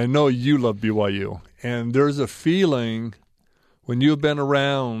 and I know you love BYU. And there's a feeling when you've been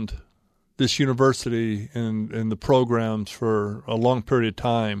around this university and the programs for a long period of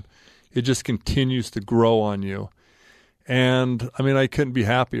time, it just continues to grow on you. And, I mean, I couldn't be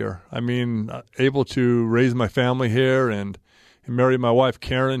happier. I mean, able to raise my family here and marry my wife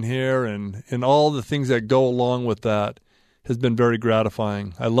Karen here and all the things that go along with that has been very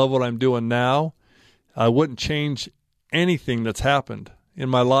gratifying. I love what I'm doing now. I wouldn't change anything that's happened in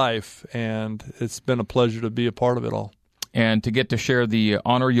my life, and it's been a pleasure to be a part of it all. And to get to share the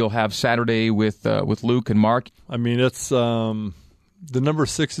honor you'll have Saturday with Luke and Mark. I mean, it's the number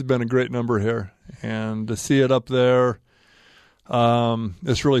 6 has been a great number here, and to see it up there,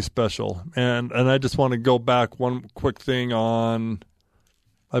 it's really special. And I just want to go back one quick thing on,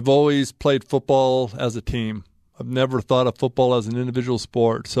 I've always played football as a team. I've never thought of football as an individual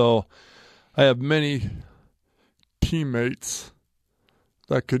sport. So I have many teammates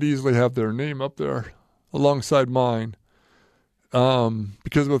that could easily have their name up there alongside mine,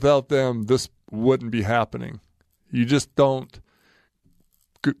 because without them, this wouldn't be happening. You just don't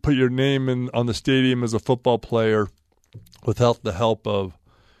put your name on the stadium as a football player without the help of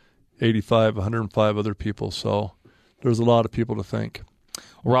 105 other people. So there's a lot of people to thank.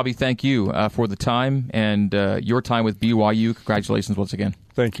 Well, Robbie, thank you for the time and your time with BYU. Congratulations once again.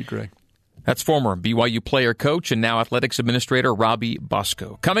 Thank you, Greg. That's former BYU player, coach, and now athletics administrator Robbie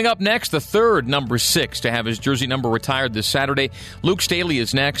Bosco. Coming up next, the third number 6 to have his jersey number retired this Saturday. Luke Staley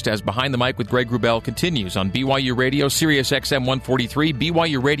is next as Behind the Mic with Greg Wrubell continues on BYU Radio, Sirius XM 143,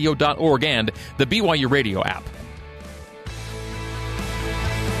 BYURadio.org, and the BYU Radio app.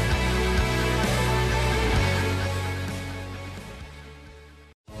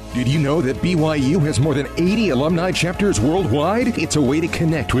 Did you know that BYU has more than 80 alumni chapters worldwide? It's a way to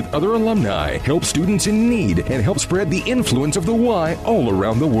connect with other alumni, help students in need, and help spread the influence of the Y all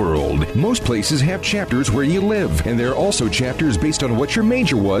around the world. Most places have chapters where you live, and there are also chapters based on what your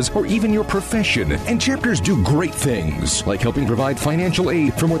major was or even your profession. And chapters do great things, like helping provide financial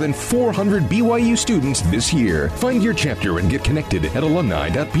aid for more than 400 BYU students this year. Find your chapter and get connected at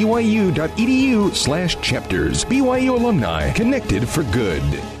alumni.byu.edu/chapters. BYU Alumni, connected for good.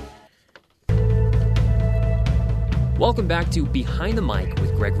 Welcome back to Behind the Mic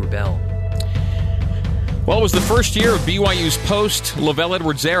with Greg Wrubell. Well, it was the first year of BYU's post-Lavelle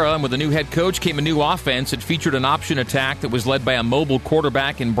Edwards era, and with a new head coach came a new offense. It featured an option attack that was led by a mobile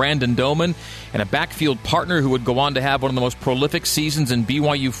quarterback in Brandon Doman and a backfield partner who would go on to have one of the most prolific seasons in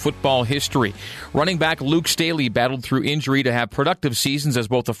BYU football history. Running back Luke Staley battled through injury to have productive seasons as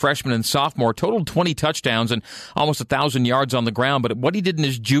both a freshman and sophomore, totaled 20 touchdowns and almost 1,000 yards on the ground, but what he did in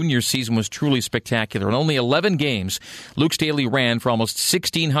his junior season was truly spectacular. In only 11 games, Luke Staley ran for almost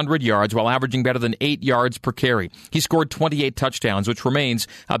 1,600 yards while averaging better than 8 yards per carry. He scored 28 touchdowns, which remains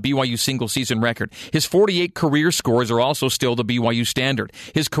a BYU single-season record. His 48 career scores are also still the BYU standard.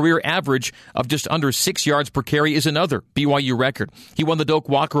 His career average of just under 6 yards per carry is another BYU record. He won the Doak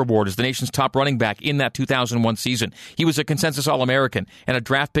Walker Award as the nation's top running back in that 2001 season. He was a consensus All-American and a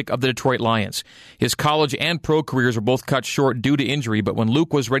draft pick of the Detroit Lions. His college and pro careers were both cut short due to injury, but when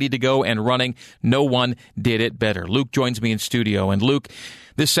Luke was ready to go and running, no one did it better. Luke joins me in studio. And Luke,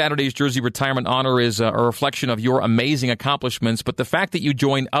 this Saturday's jersey retirement honor is a reflection of your amazing accomplishments, but the fact that you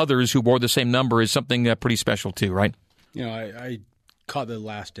join others who wore the same number is something pretty special too, right? You know, I caught the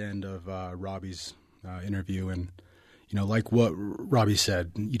last end of Robbie's interview, and you know, like what Robbie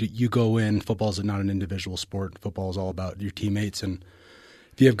said, you go in. Football's not an individual sport. Football is all about your teammates, and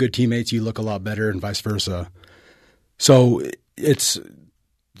if you have good teammates, you look a lot better, and vice versa. So it's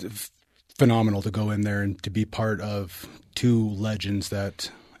phenomenal to go in there and to be part of two legends that,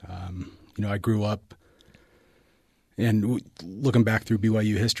 you know, I grew up, and looking back through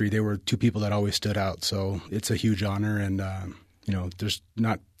BYU history, they were two people that always stood out. So it's a huge honor, and you know, there's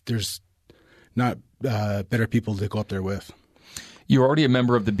not better people to go up there with. You're already a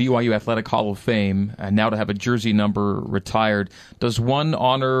member of the BYU Athletic Hall of Fame, and now to have a jersey number retired. Does one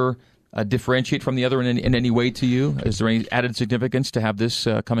honor differentiate from the other in any way to you? Is there any added significance to have this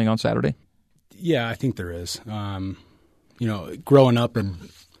coming on Saturday? Yeah, I think there is. You know, growing up and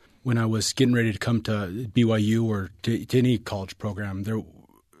when I was getting ready to come to BYU or to any college program, there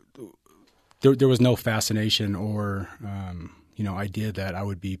was no fascination or you know, idea that I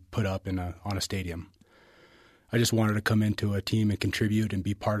would be put up on a stadium. I just wanted to come into a team and contribute and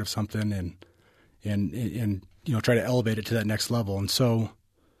be part of something and you know, try to elevate it to that next level. And so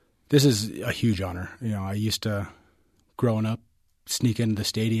this is a huge honor. You know, I used to, growing up, sneak into the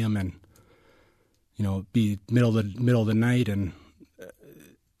stadium and, you know, be middle of the night, and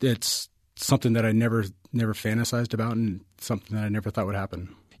it's something that I never fantasized about, and something that I never thought would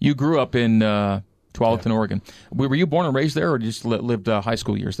happen. You grew up in Tualatin, Oregon. Were you born and raised there, or just lived high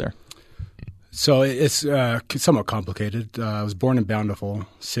school years there? So it's somewhat complicated. I was born in Bountiful.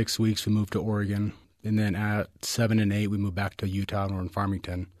 6 weeks we moved to Oregon, and then at 7 and 8 we moved back to Utah, and we're in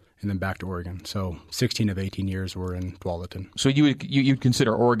Farmington, and then back to Oregon. So 16 of 18 years were in Tualatin. So you'd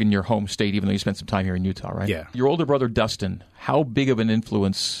consider Oregon your home state, even though you spent some time here in Utah, right? Yeah. Your older brother Dustin, how big of an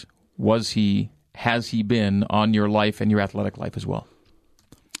influence has he been on your life and your athletic life as well?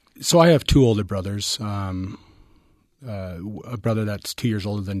 So I have two older brothers. A brother that's 2 years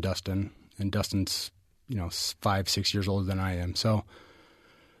older than Dustin, and Dustin's 5-6 years older than I am. So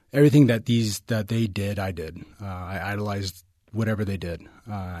everything that they did, I did. I idolized whatever they did,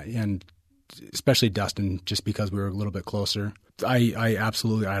 and especially Dustin, just because we were a little bit closer. I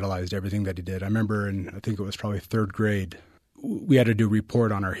absolutely idolized everything that he did. I remember I think it was probably third grade, we had to do a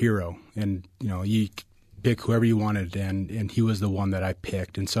report on our hero, and you pick whoever you wanted, and he was the one that I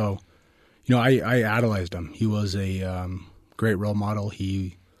picked. And so, I idolized him. He was a great role model.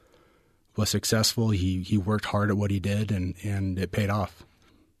 He was successful. He worked hard at what he did, and it paid off.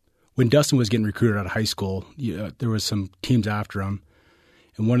 When Dustin was getting recruited out of high school, there was some teams after him,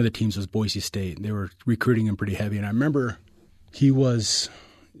 and one of the teams was Boise State. They were recruiting him pretty heavy, and I remember he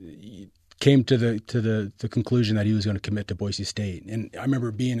came to the conclusion that he was going to commit to Boise State. And I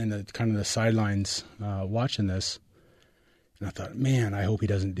remember being in the kind of the sidelines watching this, and I thought, man, I hope he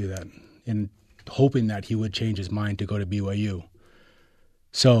doesn't do that, and hoping that he would change his mind to go to BYU.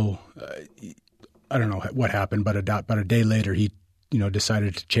 So I don't know what happened, but about a day later, he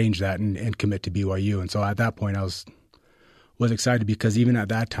decided to change that and commit to BYU. And so at that point, I was excited, because even at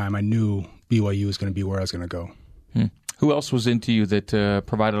that time, I knew BYU was going to be where I was going to go. Who else was into you that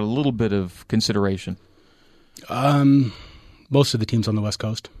provided a little bit of consideration? Most of the teams on the West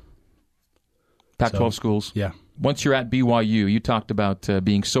Coast. Pac-12 schools? Yeah. Once you're at BYU, you talked about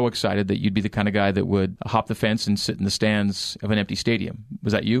being so excited that you'd be the kind of guy that would hop the fence and sit in the stands of an empty stadium.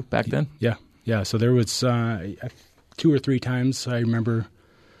 Was that you back then? Yeah. Yeah. So there was 2 or 3 times I remember.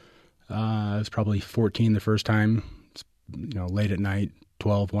 I was probably 14 the first time, late at night,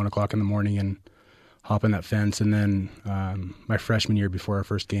 12, 1 o'clock in the morning, and hop on that fence. And then my freshman year before our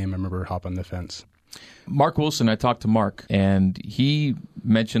first game, I remember hopping the fence. Mark Wilson, I talked to Mark, and he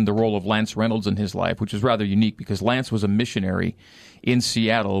mentioned the role of Lance Reynolds in his life, which is rather unique because Lance was a missionary in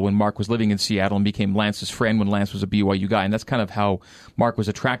Seattle when Mark was living in Seattle, and became Lance's friend when Lance was a BYU guy. And that's kind of how Mark was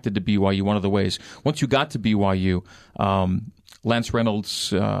attracted to BYU, one of the ways. Once you got to BYU, Lance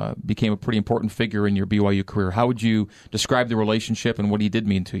Reynolds became a pretty important figure in your BYU career. How would you describe the relationship, and what he did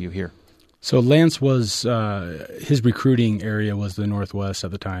mean to you here? So Lance was his recruiting area was the Northwest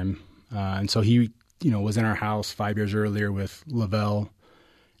at the time, and so he was in our house 5 years earlier with Lavelle.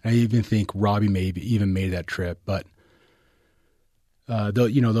 I even think Robbie even made that trip, but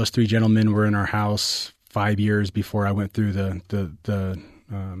those 3 gentlemen were in our house 5 years before I went through the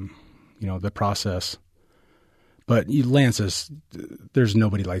process. But Lance there's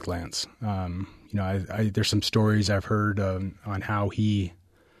nobody like Lance. There's some stories I've heard on how he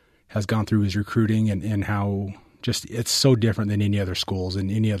has gone through his recruiting and how just it's so different than any other schools and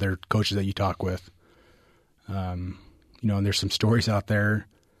any other coaches that you talk with. And there's some stories out there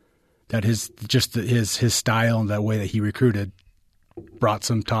that his style and that way that he recruited brought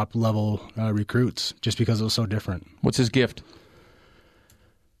some top level recruits just because it was so different. What's his gift?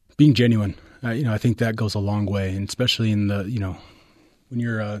 Being genuine. I think that goes a long way, and especially in the when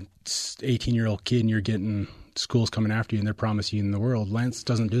you're a 18-year-old kid and you're getting schools coming after you and they're promising you in the world. Lance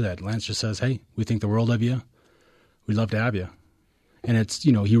doesn't do that. Lance just says, "Hey, we think the world of you. We'd love to have you." And it's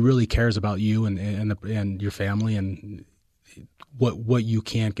he really cares about you and your family and what you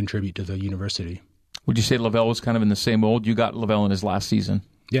can contribute to the university. Would you say Lavelle was kind of in the same mold? You got Lavelle in his last season.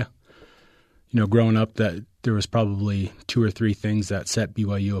 Yeah. Growing up, that there was probably 2 or 3 things that set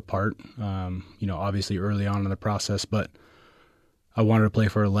BYU apart. Obviously early on in the process, but I wanted to play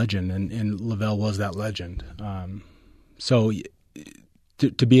for a legend, and Lavelle was that legend. So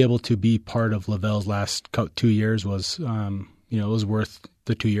to be able to be part of Lavelle's last 2 years was, it was worth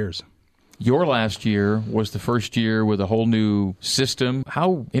the 2 years. Your last year was the first year with a whole new system.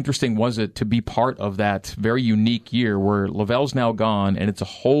 How interesting was it to be part of that very unique year where Lavelle's now gone and it's a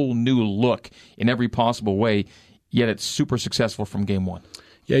whole new look in every possible way, yet it's super successful from game one?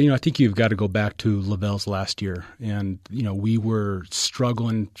 Yeah, I think you've got to go back to Lavelle's last year. And, we were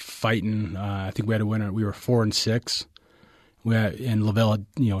struggling, fighting. I think we had a winner. We were 4-6. And Lavelle,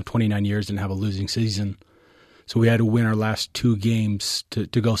 29 years, didn't have a losing season. So we had to win our last 2 games to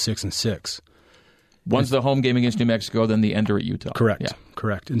go 6-6. One's the home game against New Mexico, then the ender at Utah. Correct. Yeah.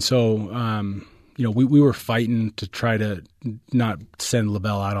 Correct. And so, we were fighting to try to not send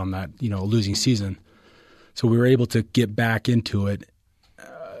LaBelle out on that, losing season. So we were able to get back into it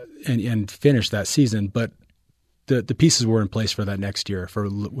and finish that season. But the pieces were in place for that next year for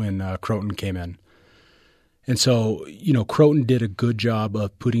when Croton came in. And so, Croton did a good job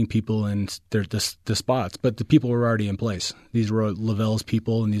of putting people in the spots, but the people were already in place. These were LaBelle's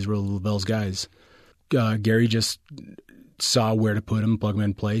people, and these were LaBelle's guys. Gary just saw where to put him, plug him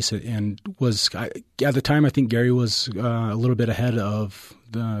in place, and at the time, I think Gary was a little bit ahead of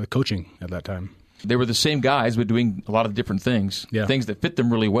the coaching at that time. They were the same guys, but doing a lot of different things, things that fit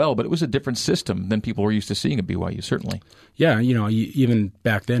them really well, but it was a different system than people were used to seeing at BYU, certainly. Yeah, even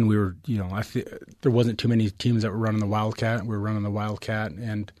back then, we were, there wasn't too many teams that were running the Wildcat. We were running the Wildcat,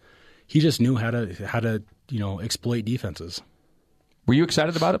 and he just knew how to exploit defenses. Were you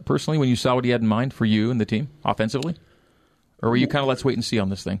excited about it personally when you saw what he had in mind for you and the team offensively? Or were you kind of let's wait and see on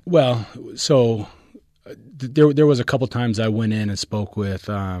this thing? Well, so there was a couple times I went in and spoke with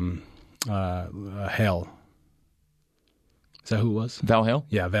Hale. Is that who it was? Val Hale?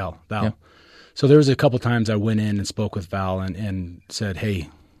 Yeah, Val. Yeah. So there was a couple times I went in and spoke with Val and said, hey,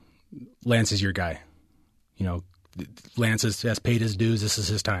 Lance is your guy. Lance has paid his dues. This is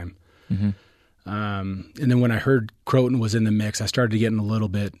his time. Mm-hmm. And then when I heard Croton was in the mix, I started getting a little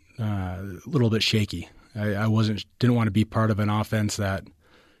bit shaky. I didn't want to be part of an offense that,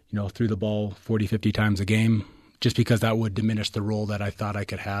 threw the ball 40, 50 times a game, just because that would diminish the role that I thought I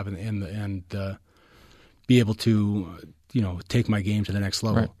could have and be able to, take my game to the next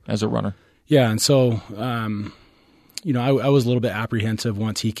level. Right, as a runner. Yeah, and so, I was a little bit apprehensive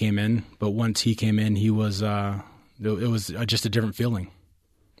once he came in, but once he came in, it was just a different feeling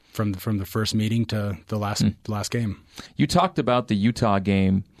from the first meeting to the last game. You talked about the Utah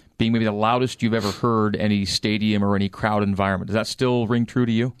game being maybe the loudest you've ever heard any stadium or any crowd environment. Does that still ring true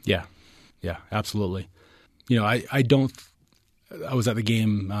to you? Yeah, absolutely. I was at the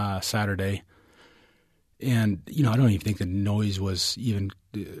game Saturday, and I don't even think the noise was even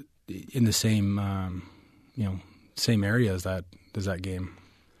in the same same area as that game.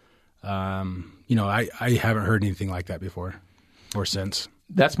 I haven't heard anything like that before or since.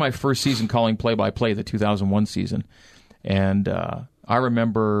 That's my first season calling play-by-play, the 2001 season, and I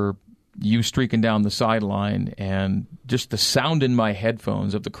remember you streaking down the sideline and just the sound in my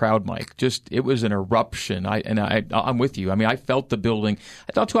headphones of the crowd mic. It was an eruption. I'm with you. I mean, I felt the building.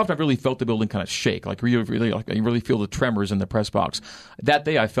 I thought too often I've really felt the building kind of shake, like you really feel the tremors in the press box. That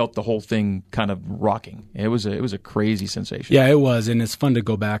day I felt the whole thing kind of rocking. It was a crazy sensation. Yeah, it was, and it's fun to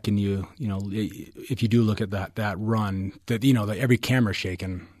go back and if you do look at that run, that every camera's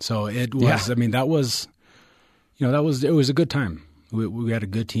shaking. So it was. Yeah. I mean, that was it was a good time. We had a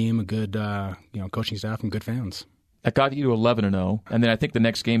good team, a good coaching staff, and good fans. That got you to 11-0, and then I think the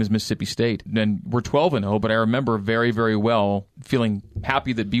next game is Mississippi State. Then we're 12-0, but I remember very, very well feeling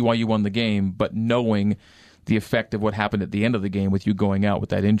happy that BYU won the game, but knowing the effect of what happened at the end of the game with you going out with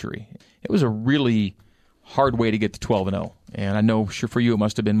that injury. It was a really hard way to get to 12-0, and I know sure for you it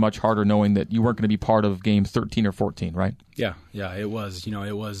must have been much harder knowing that you weren't going to be part of game 13 or 14, right? Yeah, it was.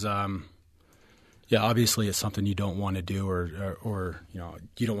 It was. Yeah, obviously it's something you don't want to do, or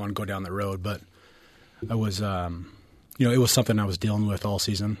you don't want to go down the road. But I was, it was something I was dealing with all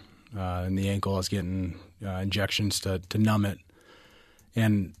season. In the ankle, I was getting injections to numb it,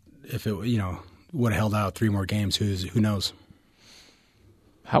 and if it would have held out 3 more games, who knows?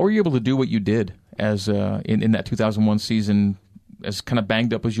 How were you able to do what you did as in that 2001 season, as kind of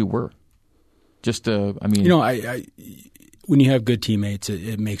banged up as you were? When you have good teammates,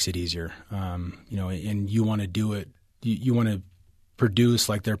 it makes it easier. And you want to do it. You want to produce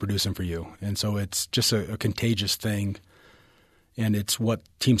like they're producing for you, and so it's just a contagious thing. And it's what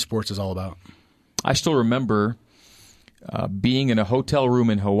team sports is all about. I still remember being in a hotel room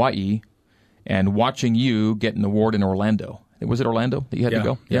in Hawaii and watching you get an award in Orlando. Was it Orlando that you had to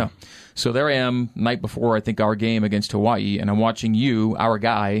go? Yeah. So there I am, night before, I think, our game against Hawaii, and I'm watching you, our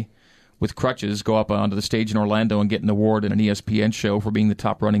guy, with crutches, go up onto the stage in Orlando and get an award in an ESPN show for being the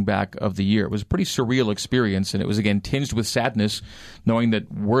top running back of the year. It was a pretty surreal experience, and it was, again, tinged with sadness, knowing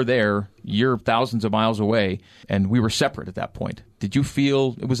that we're there, you're thousands of miles away, and we were separate at that point. Did you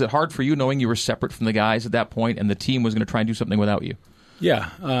feel, was it hard for you knowing you were separate from the guys at that point and the team was going to try and do something without you?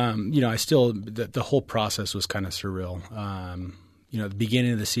 Yeah. I still, the whole process was kind of surreal. At the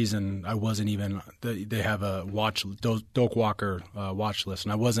beginning of the season, I wasn't even. They have a Doak Walker watch list,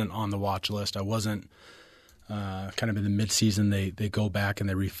 and I wasn't on the watch list. I wasn't. Kind of in the mid-season, they go back and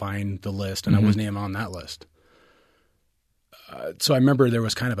they refine the list, and I wasn't even on that list. So I remember there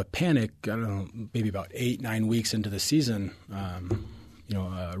was kind of a panic, I don't know, maybe about 8-9 weeks into the season.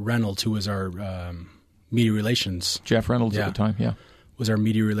 Reynolds, who was our media relations. Jeff Reynolds at the time, yeah. Was our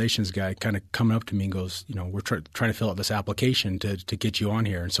media relations guy, kind of coming up to me and goes, we're trying to fill out this application to get you on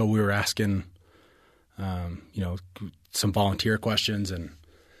here. And so we were asking, some volunteer questions. And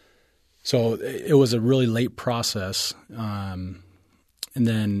so it was a really late process. And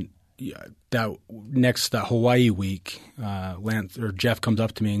then that Hawaii week, Jeff comes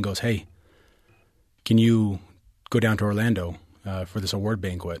up to me and goes, "Hey, can you go down to Orlando for this award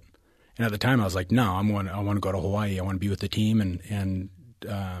banquet?" And at the time, I was like, "No, I want to go to Hawaii. I want to be with the team." And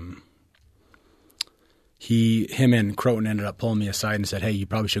him and Croton ended up pulling me aside and said, "Hey, you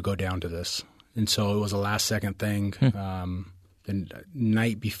probably should go down to this." And so it was a last second thing. The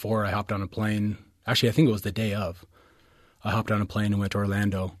night before, I hopped on a plane. Actually, I think it was the day of. I hopped on a plane and went to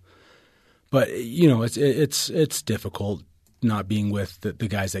Orlando. But it's difficult not being with the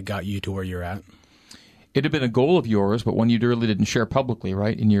guys that got you to where you're at. It had been a goal of yours, but one you really didn't share publicly,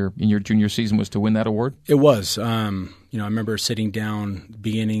 right? In your junior season, was to win that award. It was. I remember sitting down at the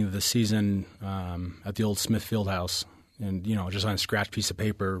beginning of the season at the old Smith Fieldhouse, and just on a scratch piece of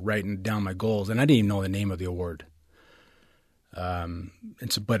paper, writing down my goals, and I didn't even know the name of the award. I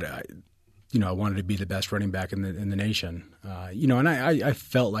wanted to be the best running back in the nation. And I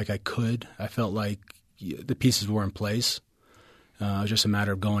felt like I could. I felt like the pieces were in place. It was just a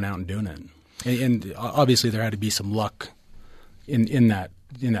matter of going out and doing it. And obviously, there had to be some luck in that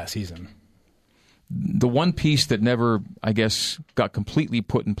season. The one piece that never, I guess, got completely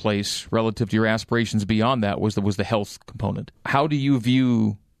put in place relative to your aspirations beyond that was the health component. How do you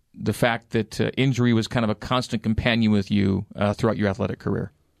view the fact that injury was kind of a constant companion with you throughout your athletic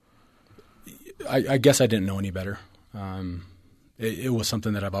career? I guess I didn't know any better. It was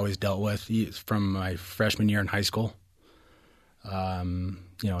something that I've always dealt with from my freshman year in high school.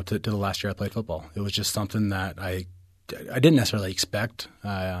 To the last year I played football. It was just something that I didn't necessarily expect.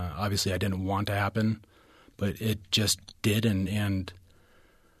 Obviously, I didn't want to happen, but it just did, and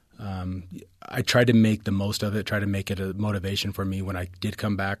I tried to make the most of it, try to make it a motivation for me when I did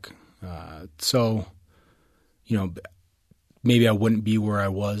come back. Maybe I wouldn't be where I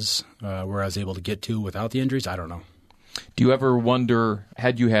was able to get to without the injuries. I don't know. Do you ever wonder,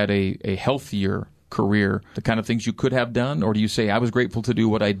 had you had a healthier career, the kind of things you could have done? Or do you say, I was grateful to do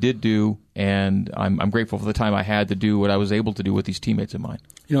what I did do, and I'm grateful for the time I had to do what I was able to do with these teammates of mine?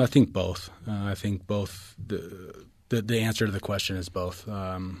 I think both. I think both. The answer to the question is both.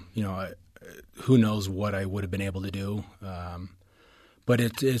 Who knows what I would have been able to do, but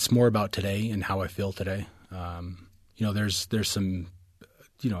it's more about today and how I feel today. There's some,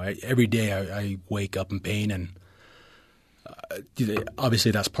 every day I wake up in pain, and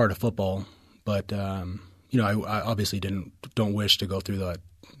obviously that's part of football. But I obviously don't wish to go through that.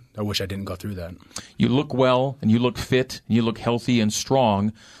 I wish I didn't go through that. You look well, and you look fit, and you look healthy and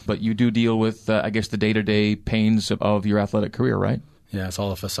strong, but you do deal with, I guess, the day-to-day pains of your athletic career, right? Yeah, it's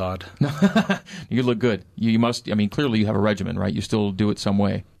all a facade. You look good. You must. Clearly you have a regimen, right? You still do it some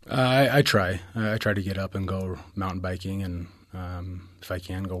way. I try. I try to get up and go mountain biking, and if I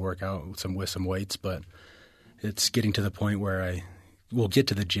can, go work out with some weights. But it's getting to the point where I will get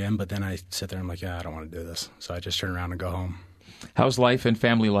to the gym, but then I sit there and I'm like, I don't want to do this. So I just turn around and go home. How's life and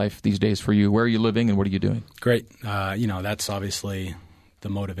family life these days for you? Where are you living and what are you doing? Great. That's obviously the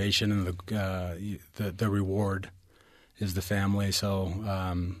motivation and the reward is the family. So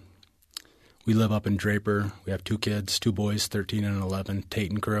we live up in Draper. We have 2 kids, 2 boys, 13 and 11,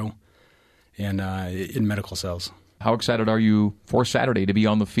 Tate and Crew, and in medical cells. How excited are you for Saturday to be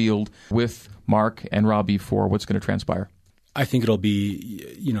on the field with Mark and Robbie for what's going to transpire? I think it'll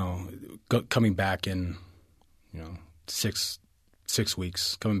be, coming back in, 6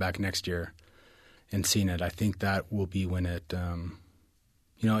 weeks, coming back next year and seeing it. I think that will be when it,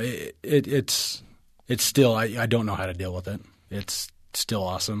 it's still, I don't know how to deal with it. It's still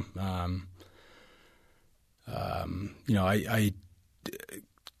awesome. I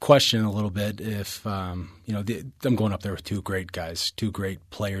question a little bit if, I'm going up there with 2 great guys, 2 great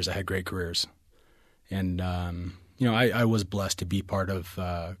players that had great careers. And, I was blessed to be part of,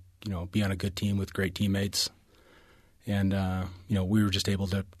 be on a good team with great teammates. And, we were just able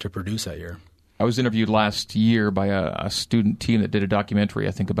to produce that year. I was interviewed last year by a student team that did a documentary,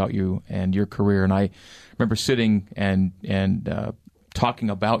 I think, about you and your career. And I remember sitting and talking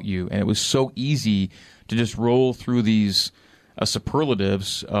about you, and it was so easy to just roll through these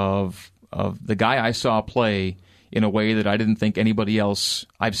superlatives of the guy I saw play in a way that I didn't think anybody else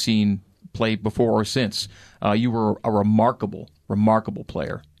I've seen play before or since. You were a remarkable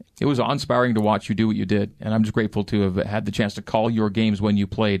player. It was awe-inspiring to watch you do what you did, and I'm just grateful to have had the chance to call your games when you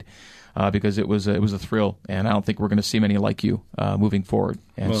played. Because it was a thrill, and I don't think we're going to see many like you moving forward.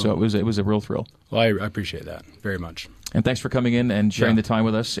 And so it was a real thrill. Well, I appreciate that very much. And thanks for coming in and sharing the time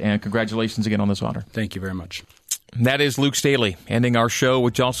with us, and congratulations again on this honor. Thank you very much. That is Luke Staley, ending our show,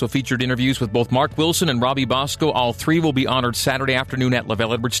 which also featured interviews with both Mark Wilson and Robbie Bosco. All three will be honored Saturday afternoon at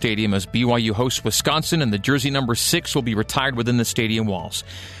LaVell Edwards Stadium as BYU hosts Wisconsin, and the jersey number 6 will be retired within the stadium walls.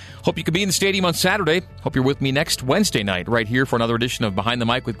 Hope you can be in the stadium on Saturday. Hope you're with me next Wednesday night right here for another edition of Behind the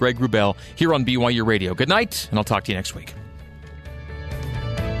Mic with Greg Wrubell here on BYU Radio. Good night, and I'll talk to you next week.